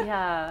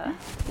 Yeah,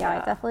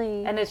 I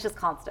definitely. And it's just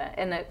constant,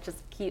 and it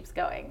just keeps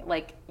going.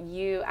 Like,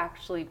 you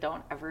actually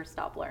don't ever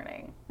stop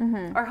learning,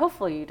 or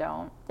hopefully you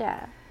don't.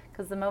 Yeah.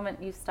 Because the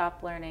moment you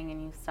stop learning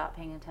and you stop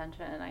paying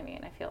attention, I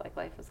mean, I feel like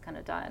life is kind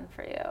of done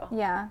for you.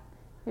 Yeah.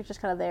 You're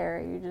just kind of there.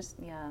 You're just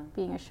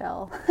being a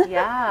shell.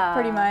 Yeah.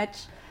 Pretty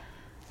much.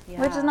 Yeah.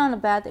 Which is not a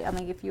bad thing. I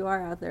mean, if you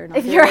are out there,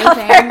 if you're out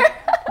there,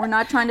 we're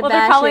not trying to bash you. Well,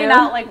 they're probably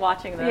not like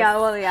watching this. Yeah,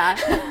 well, yeah.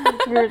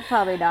 You're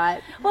probably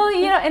not. Well,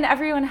 and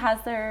everyone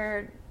has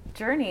their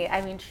journey.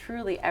 I mean,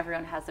 truly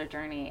everyone has their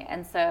journey.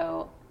 And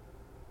so,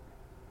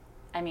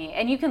 I mean,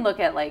 and you can look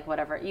at like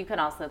whatever, you can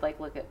also like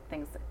look at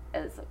things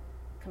as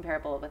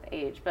comparable with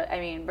age. But I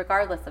mean,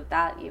 regardless of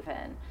that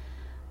even,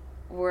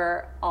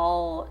 we're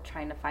all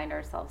trying to find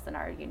ourselves in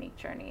our unique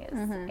journeys.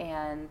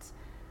 And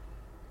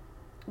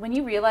when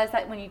you realize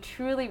that, when you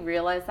truly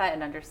realize that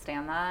and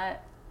understand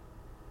that,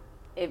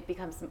 it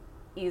becomes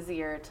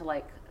easier to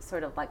like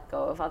sort of let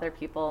go of other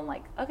people and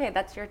like, okay,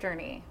 that's your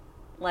journey.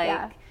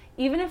 Like,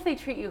 even if they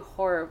treat you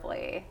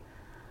horribly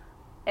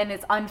and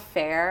it's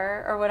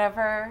unfair or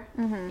whatever,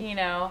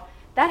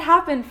 that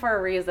happened for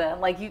a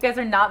reason. Like, you guys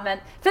are not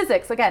meant,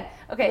 physics again.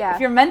 Okay.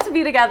 If you're meant to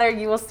be together,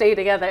 you will stay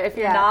together. If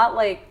you're not,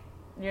 like,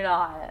 you're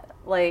not.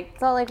 Like,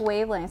 it's all like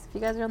wavelengths. If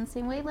you guys are on the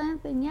same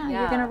wavelength, then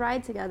you're gonna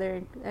ride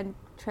together and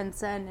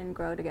transcend and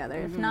grow together.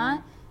 If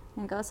not,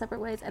 and go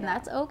separate ways, and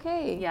that's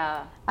okay.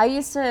 Yeah. I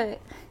used to,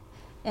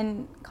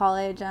 in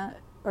college,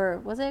 or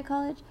was it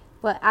college?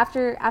 But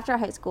after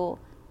high school,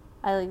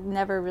 I like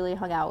never really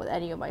hung out with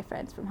any of my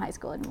friends from high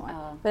school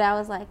anymore. But I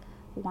was like,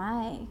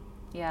 why?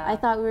 Yeah. I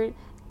thought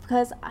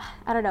because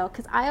I don't know,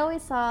 because I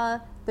always saw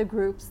the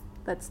groups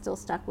that still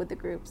stuck with the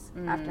groups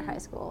after high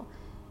school.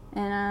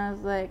 And I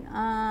was like,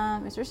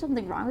 is there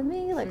something wrong with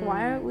me? Like,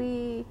 why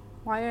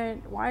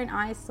aren't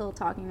I still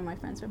talking to my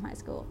friends from high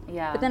school?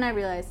 Yeah. But then I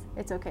realized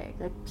it's okay.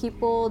 Like,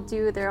 people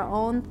do their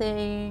own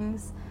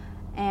things,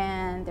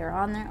 and they're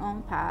on their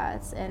own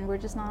paths, and we're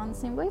just not on the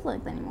same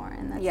wavelength anymore.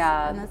 And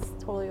that's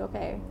totally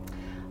okay.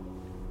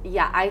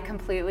 Yeah, I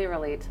completely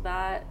relate to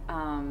that.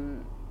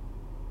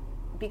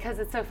 Because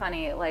it's so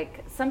funny.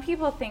 Like, some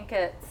people think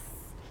it's,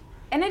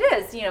 and it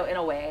is, in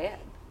a way.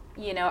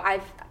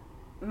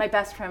 My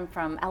best friend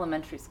from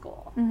elementary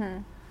school.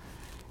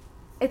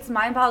 It's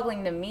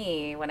mind-boggling to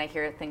me when I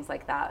hear things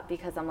like that,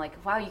 because I'm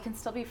like, wow, you can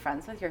still be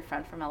friends with your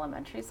friend from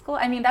elementary school.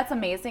 I mean, that's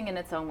amazing in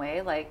its own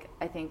way. Like,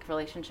 I think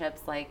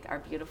relationships like are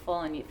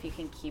beautiful, and if you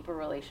can keep a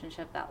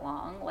relationship that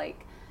long,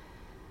 like,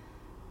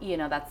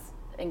 that's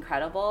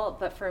incredible.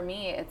 But for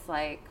me, it's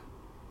like,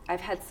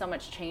 I've had so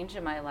much change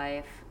in my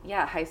life.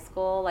 Yeah, high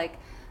school, like,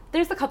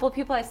 there's a couple of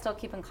people I still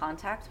keep in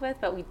contact with,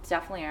 but we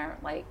definitely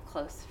aren't like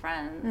close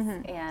friends.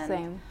 And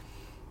same.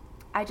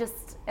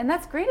 And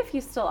that's great if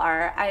you still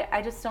are.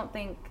 I just don't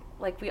think,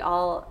 like, we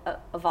all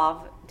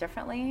evolve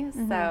differently.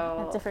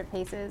 So at different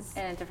paces.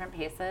 And at different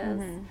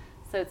paces.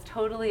 So it's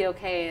totally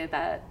okay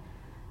that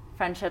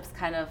friendships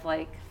kind of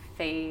like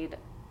fade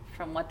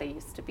from what they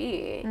used to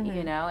be,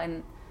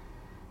 and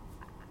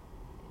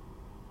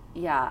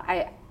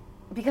yeah,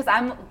 because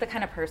I'm the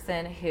kind of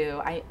person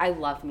who I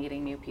love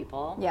meeting new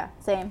people. Yeah,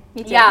 same.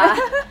 Me too. Yeah.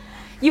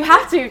 You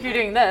have to if you're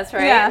doing this,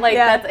 right? Yeah, like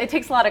yeah. it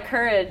takes a lot of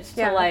courage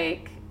to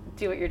like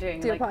do what you're doing.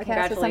 Do like, a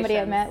podcast with somebody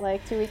I met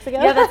like 2 weeks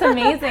ago. Yeah, that's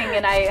amazing.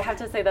 And I have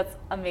to say that's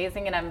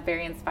amazing, and I'm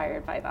very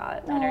inspired by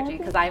that energy,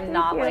 because I'm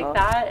not like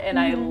that, and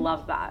I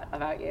love that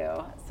about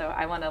you. So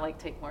I want to like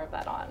take more of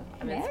that on.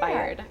 I'm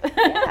inspired.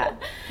 Yeah.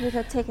 You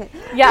go take it.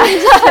 Yeah.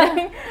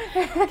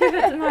 Give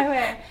it my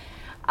way.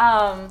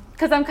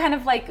 Because I'm kind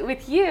of like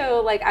with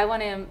you, like I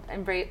want to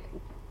embrace,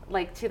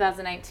 like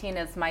 2019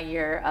 is my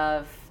year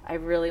of, I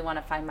really want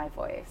to find my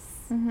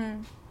voice.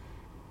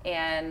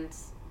 And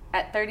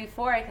at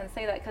 34, I can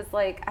say that because,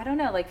 like, I don't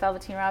know, like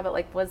Velveteen Rabbit,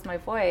 like, was my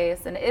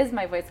voice and is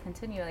my voice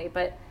continually,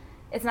 but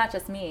it's not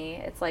just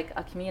me. It's like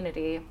a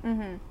community.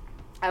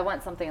 I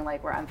want something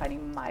like where I'm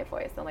finding my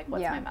voice and like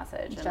what's my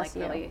message, and like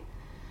really,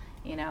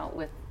 you know,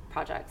 with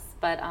projects.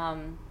 But oh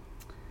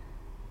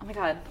my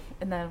God.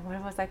 And then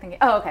what was I thinking?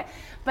 Oh, okay.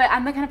 But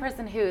I'm the kind of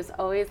person who's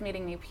always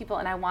meeting new people,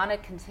 and I want to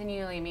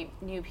continually meet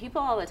new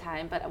people all the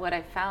time. But what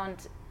I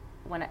found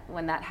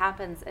when that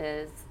happens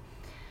is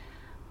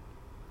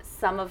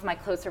some of my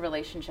closer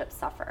relationships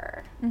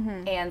suffer.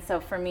 And so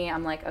for me,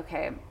 I'm like,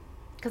 okay,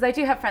 because I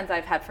do have friends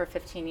I've had for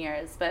 15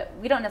 years, but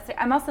we don't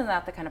necessarily, I'm also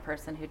not the kind of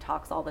person who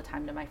talks all the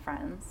time to my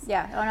friends.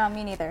 Yeah. Oh, no,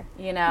 me neither.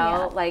 You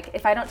know, like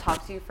if I don't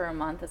talk to you for a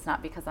month, it's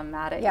not because I'm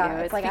mad at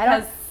you. It's like,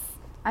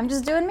 I'm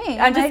just doing me.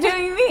 I'm just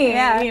doing me,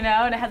 you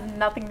know, and it has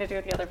nothing to do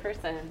with the other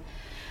person.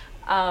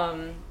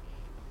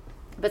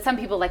 But some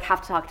people like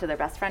have to talk to their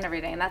best friend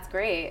every day, and that's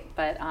great.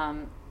 But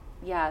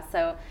yeah,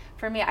 so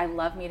for me, I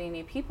love meeting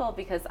new people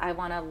because I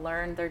want to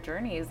learn their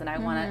journeys, and I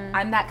want to,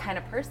 I'm that kind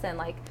of person.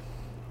 Like,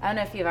 I don't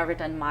know if you've ever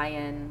done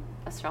Mayan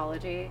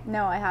astrology.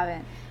 No, I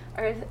haven't.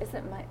 Or is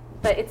it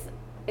but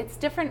it's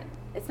different.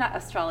 It's not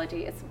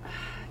astrology. It's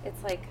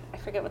like, I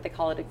forget what they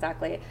call it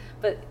exactly,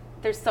 but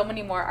there's so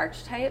many more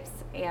archetypes,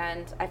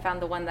 and I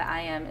found the one that I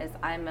am is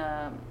I'm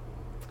a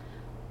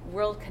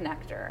world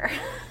connector.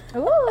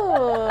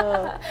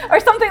 Ooh. Or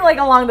something like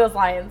along those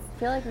lines. I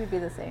feel like we'd be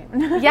the same.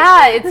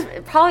 Yeah,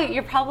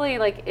 you're probably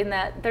like in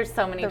that, there's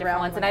so many different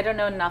ones, and I don't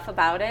know enough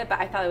about it, but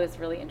I thought it was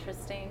really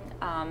interesting.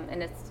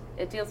 And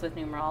it deals with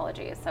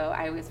numerology, so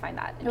I always find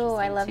that interesting. Oh,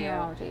 I love too.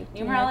 numerology.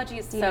 Numerology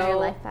is so. Do you know your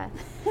life path?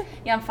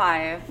 Yeah, I'm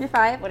 5. You're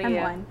 5? What are I'm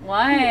you? 1.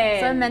 1.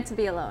 So I'm meant to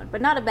be alone,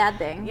 but not a bad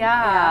thing.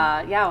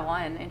 Yeah,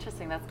 1.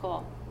 Interesting. That's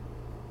cool.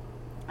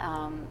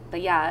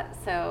 But yeah,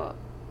 so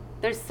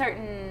there's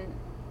certain,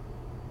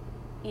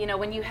 you know,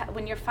 when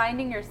you're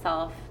finding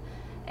yourself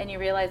and you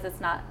realize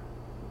it's not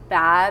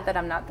bad that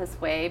I'm not this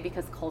way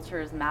because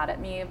culture is mad at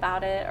me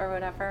about it or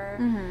whatever,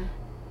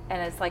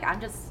 and it's like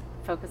I'm just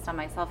focused on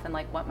myself and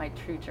like what my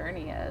true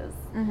journey is,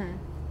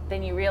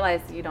 then you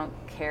realize you don't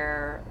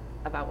care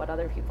about what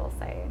other people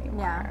say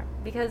anymore.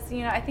 Because,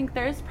 you know, I think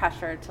there's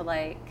pressure to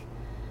like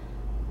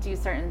do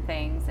certain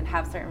things and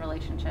have certain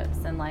relationships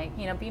and like,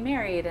 you know, be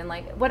married and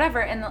like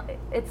whatever, and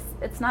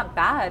it's not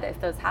bad if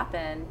those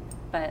happen,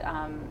 but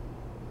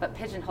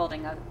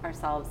pigeonholing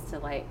ourselves to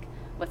like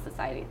what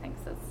society thinks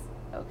is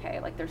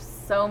okay. Like there's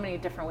so many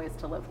different ways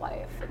to live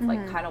life. It's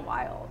like kind of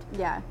wild.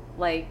 Yeah.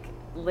 Like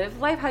live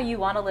life how you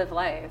want to live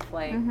life.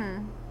 Like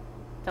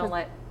don't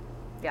let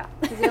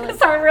like,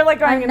 sorry, we're like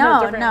going in a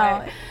different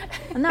way.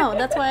 No,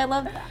 that's why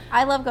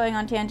I love going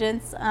on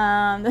tangents. It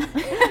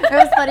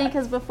was funny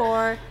because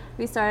before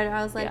we started,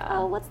 I was like,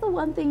 oh, what's the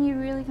one thing you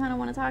really kind of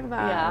want to talk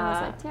about? And I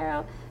was like,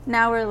 tarot.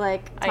 Now we're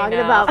like talking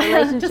about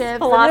relationships, just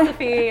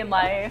philosophy and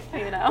life,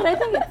 you know. But I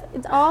think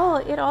it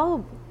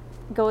all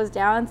goes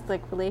down to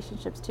like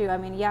relationships too. I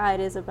mean, yeah, it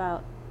is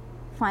about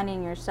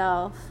finding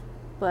yourself,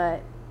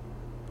 but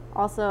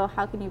also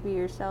how can you be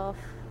yourself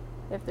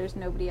if there's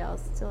nobody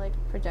else to like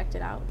project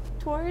it out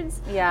towards?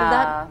 Does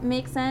that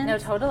make sense? No,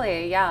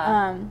 totally.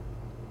 Yeah.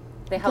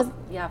 They help.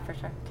 Yeah, for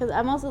sure. Because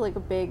I'm also like a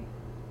big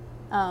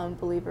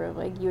believer of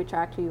like you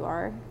attract who you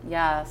are.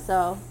 Yes.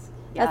 So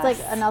that's like,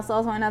 and that's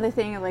also another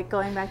thing of like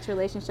going back to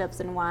relationships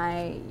and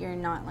why you're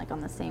not like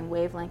on the same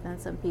wavelength than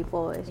some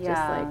people. It's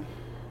just like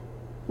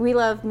we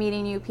love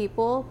meeting new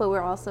people, but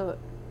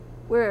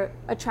we're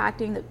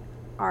attracting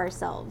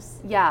ourselves.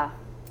 Yeah.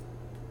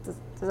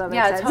 Does that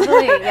make sense?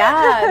 Totally.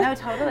 Yeah, no,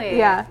 totally.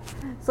 Yeah.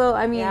 So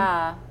I mean,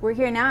 we're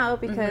here now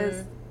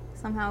because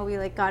somehow we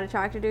like got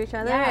attracted to each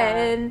other,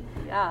 and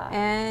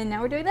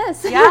now we're doing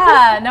this.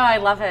 Yeah. No, I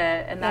love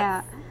it, and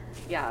that's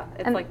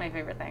it's like my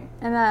favorite thing.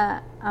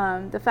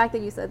 And the fact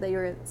that you said that you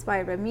were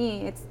inspired by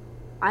me,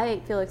 I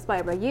feel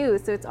inspired by you,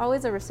 so it's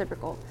always a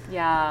reciprocal.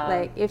 Yeah.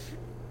 Like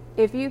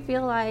if you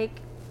feel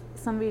like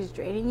somebody's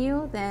draining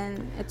you,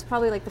 then it's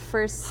probably like the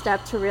first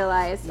step to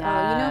realize, oh, you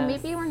know,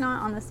 maybe we're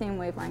not on the same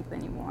wavelength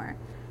anymore.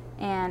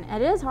 And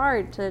it is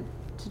hard to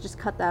just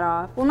cut that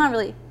off. Well, not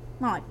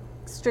like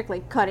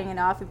strictly cutting it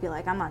off and be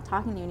like, I'm not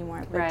talking to you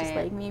anymore, but just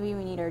like maybe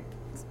we need our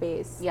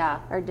space,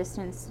 our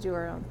distance to do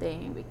our own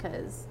thing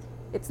because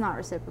it's not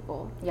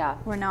reciprocal. Yeah.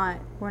 We're not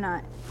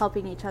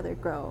helping each other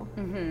grow.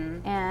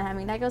 And I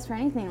mean, that goes for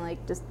anything,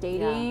 like just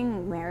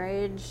dating,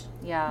 marriage,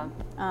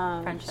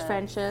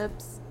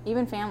 friendships,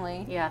 even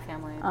family. Yeah,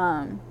 family.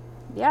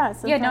 yeah.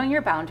 Yeah, knowing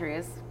your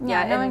boundaries.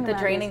 Yeah, and the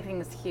draining thing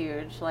is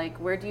huge. Like,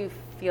 where do you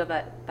feel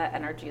that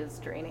energy is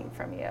draining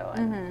from you?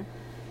 And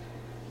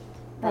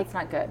that's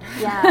not good.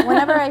 Yeah,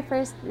 whenever I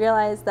first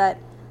realized that,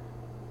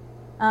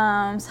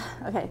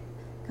 okay,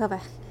 go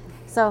back.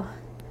 So,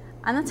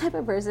 I'm the type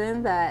of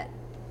person that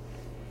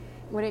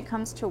when it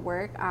comes to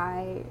work,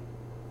 I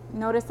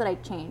notice that I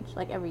change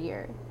like every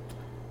year.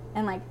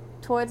 And like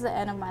towards the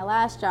end of my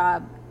last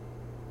job,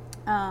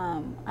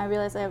 I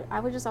realized I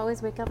would just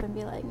always wake up and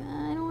be like,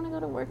 nah, I don't want to go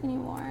to work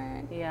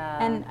anymore.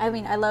 Yeah. And I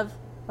mean, I love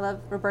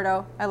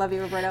Roberto. I love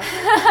you, Roberto.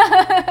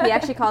 He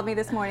actually called me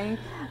this morning.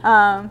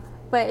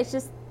 But it's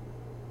just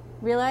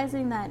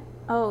realizing that,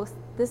 oh,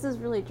 this is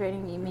really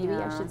draining me. Maybe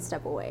I should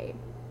step away.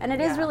 And it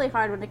is really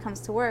hard when it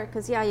comes to work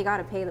because, you got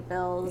to pay the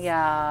bills.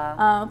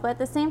 Yeah. But at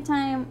the same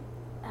time,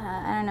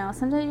 I don't know,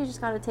 sometimes you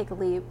just got to take a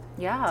leap.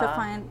 Yeah.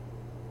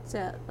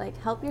 To like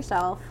help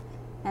yourself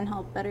and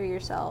help better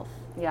yourself.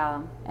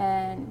 Yeah.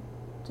 And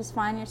just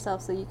find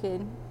yourself so you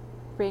can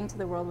bring to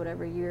the world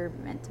whatever you're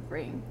meant to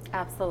bring.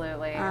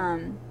 Absolutely.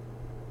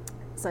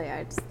 So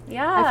yeah,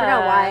 I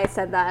forgot why I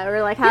said that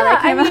or like how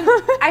that came out.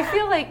 I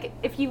feel like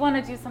if you want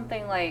to do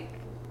something like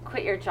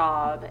quit your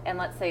job and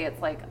let's say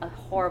it's like a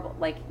horrible,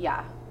 like,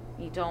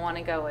 you don't want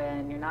to go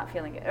in, you're not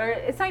feeling it, or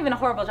it's not even a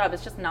horrible job,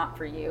 it's just not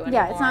for you anymore.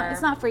 Yeah,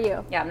 it's not for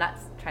you. Yeah, I'm not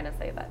trying to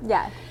say that.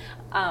 Yeah.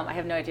 I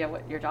have no idea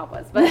what your job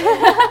was, but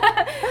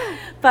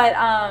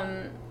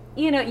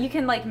you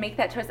can like make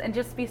that choice and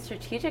just be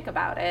strategic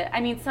about it. I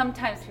mean,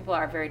 sometimes people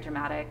are very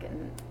dramatic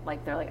and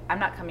like they're like, I'm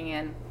not coming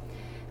in.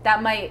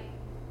 That might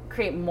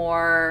create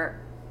more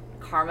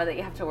karma that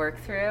you have to work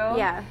through.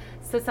 Yeah.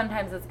 So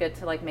sometimes it's good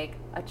to like make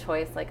a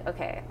choice like,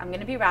 okay, I'm going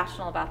to be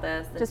rational about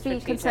this. Just be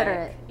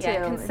considerate too.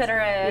 Yeah,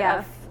 considerate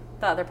of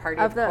the other party,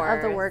 of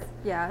course. Of the work,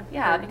 Yeah,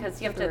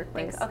 because you have to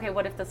think, okay,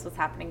 what if this was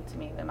happening to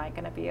me? Am I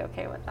going to be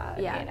okay with that?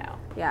 Yeah.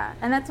 Yeah,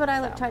 and that's what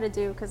I try to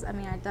do because, I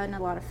mean, I've done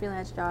a lot of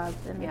freelance jobs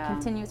and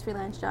continuous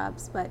freelance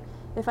jobs, but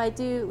if I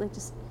do, like,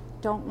 just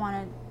don't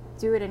want to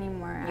do it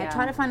anymore, I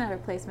try to find a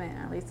replacement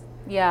at least.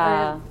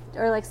 Yeah.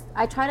 Or like,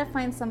 I try to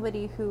find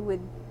somebody who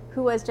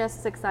was just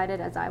as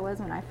excited as I was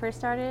when I first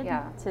started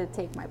to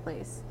take my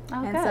place.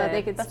 Oh, and good. so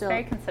they could That's still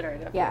very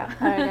considerate of you.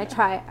 I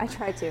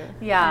try to.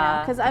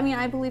 Yeah. Because I mean,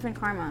 I believe in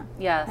karma.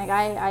 Yes. Like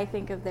I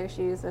think of their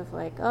shoes of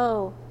like,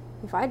 oh,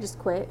 if I just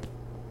quit,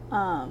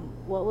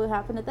 what would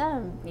happen to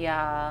them?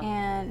 Yeah.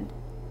 And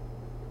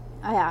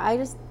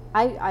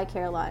I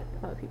care a lot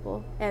about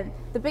people. And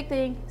the big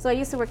thing, so I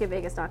used to work at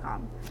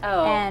Vegas.com.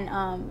 Oh. And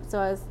so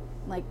I was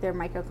like their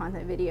micro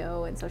content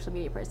video and social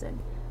media person.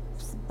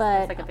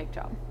 But it's like a big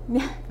job.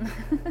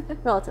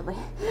 Relatively.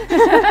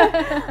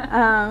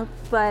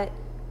 But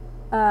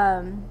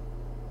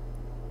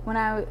when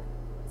I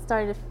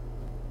started,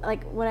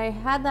 like when I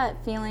had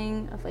that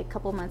feeling of like a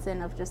couple months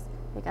in of just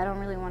like I don't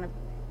really want to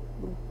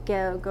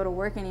go to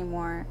work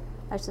anymore,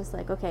 I was just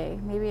like, okay,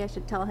 maybe I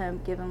should tell him,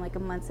 give him like a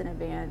month in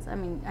advance. I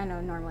mean, I know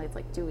normally it's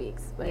like 2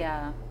 weeks, but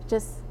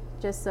just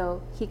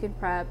so he can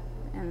prep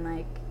and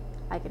like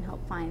I can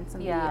help find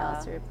somebody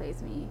else to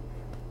replace me.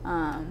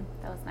 That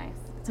was nice.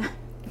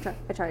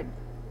 I tried.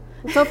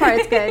 So far,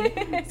 it's good.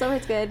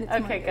 It's good. It's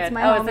okay, good. It's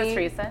my homie. Is this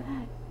recent?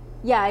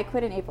 Yeah, I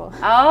quit in April.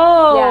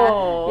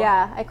 Oh.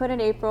 Yeah, I quit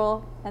in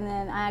April, and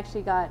then I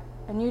actually got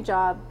a new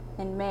job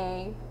in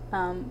May.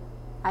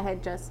 I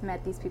had just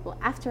met these people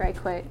after I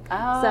quit.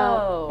 Oh.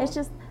 So it's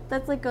just,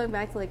 that's like going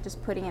back to like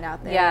just putting it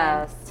out there.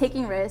 Yes. And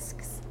taking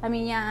risks. I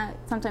mean,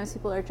 sometimes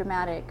people are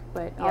dramatic,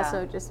 but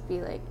also just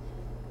be like,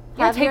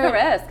 take a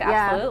risk,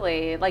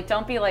 absolutely. Like,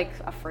 don't be like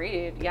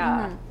afraid.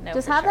 No,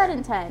 just have that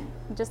intent.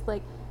 Just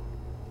like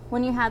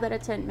when you have that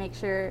intent, make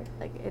sure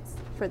like it's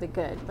for the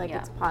good, like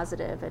it's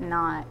positive and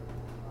not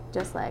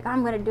just like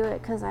I'm gonna do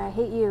it because I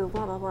hate you,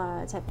 blah blah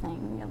blah type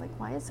thing. You're like,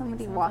 why is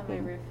somebody walking?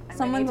 On my roof.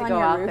 Someone's I on need to go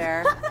your out roof.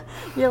 there.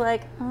 You're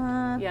like,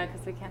 yeah,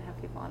 because we can't have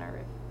people on our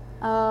roof.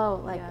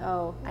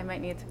 Oh, I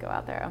might need to go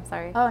out there. I'm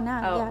sorry. Oh no,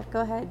 yeah,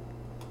 go ahead.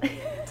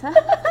 It's kind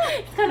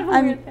of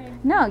a weird thing.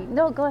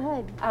 No, go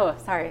ahead. Oh,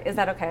 sorry. Is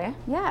that okay?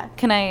 Yeah.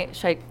 Should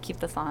I keep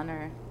this on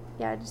or?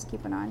 Yeah, just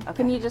keep it on. Okay.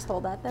 Can you just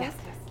hold that though? Yes.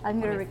 I'm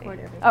gonna record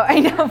everything. Oh, I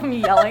know. I'm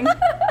yelling.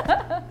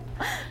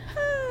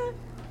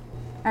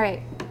 All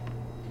right.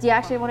 Do you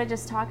actually want to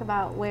just talk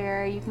about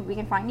where we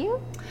can find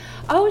you?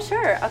 Oh,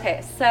 sure.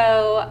 Okay,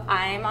 so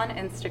I'm on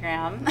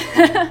Instagram,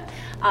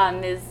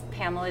 Ms.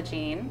 Pamela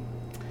Jean,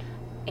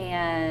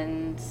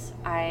 and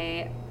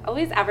I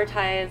always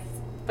advertise.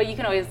 But you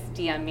can always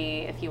DM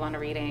me if you want a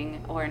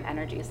reading or an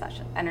energy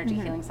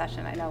healing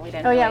session. I know we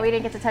didn't. We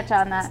didn't get to touch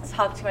on that.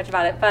 Talk too much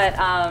about it, but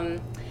I'm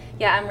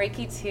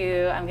Reiki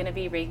 2. I'm going to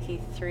be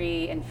Reiki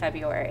 3 in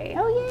February.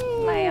 Oh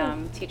yay!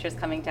 My teacher's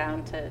coming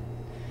down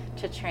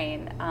to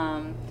train.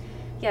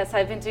 So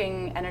I've been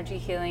doing energy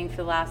healing for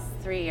the last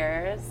 3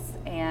 years,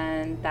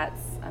 and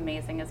that's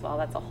amazing as well.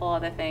 That's a whole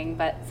other thing.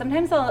 But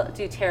sometimes I'll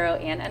do tarot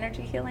and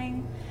energy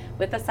healing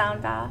with a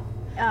sound bath.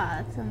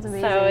 Ah, that sounds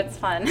amazing. So it's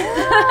fun.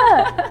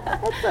 Yeah,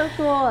 that's so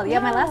cool. Yeah,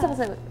 my last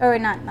episode, or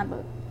not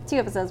 2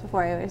 episodes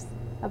before, I was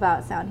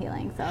about sound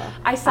healing. So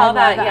I saw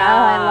that. Oh,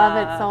 I love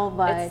it so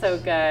much. It's so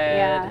good.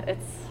 Yeah.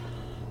 It's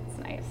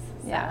nice.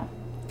 Yeah. So,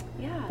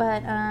 yeah.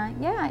 But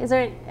is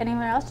there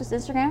anywhere else? Just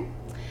Instagram?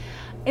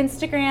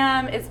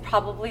 Instagram is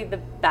probably the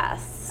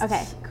best.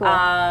 Okay, cool.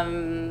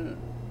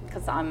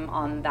 Because I'm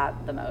on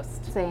that the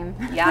most. Same.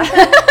 Yeah.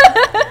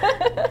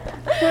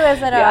 Who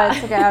isn't on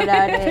Instagram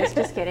nowadays?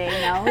 Just kidding.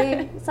 No,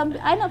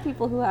 I know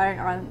people who aren't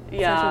on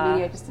social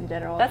media just in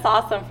general. That's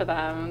awesome for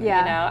them. Yeah.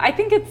 You know,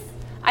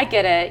 I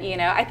get it. You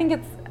know, I think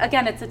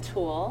it's a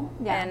tool.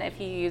 Yeah. And if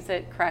you use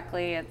it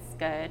correctly, it's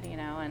good. You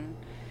know, and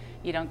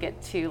you don't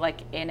get too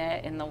like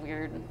in the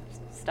weird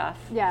stuff.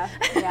 Yeah.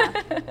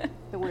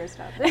 The weird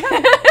stuff.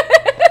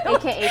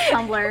 AKA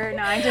Tumblr.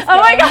 No, I'm just kidding. Oh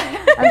my God.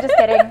 I'm just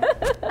kidding.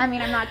 I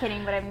mean, I'm not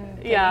kidding, but I'm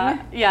kidding.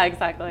 Yeah,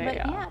 exactly.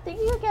 But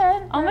thank you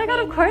again. Oh my God,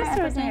 of course,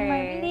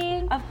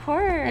 Rosemary. Of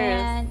course.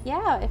 And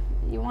if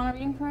you want a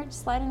reading from her,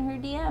 just slide in her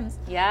DMs.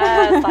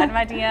 Yeah, slide in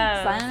my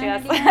DMs. Slide in my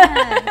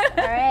DMs.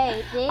 All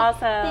right.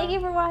 Awesome. Thank you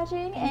for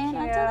watching, and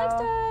until next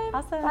time.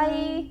 Awesome.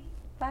 Bye.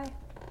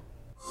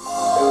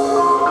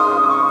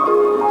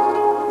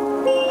 Bye.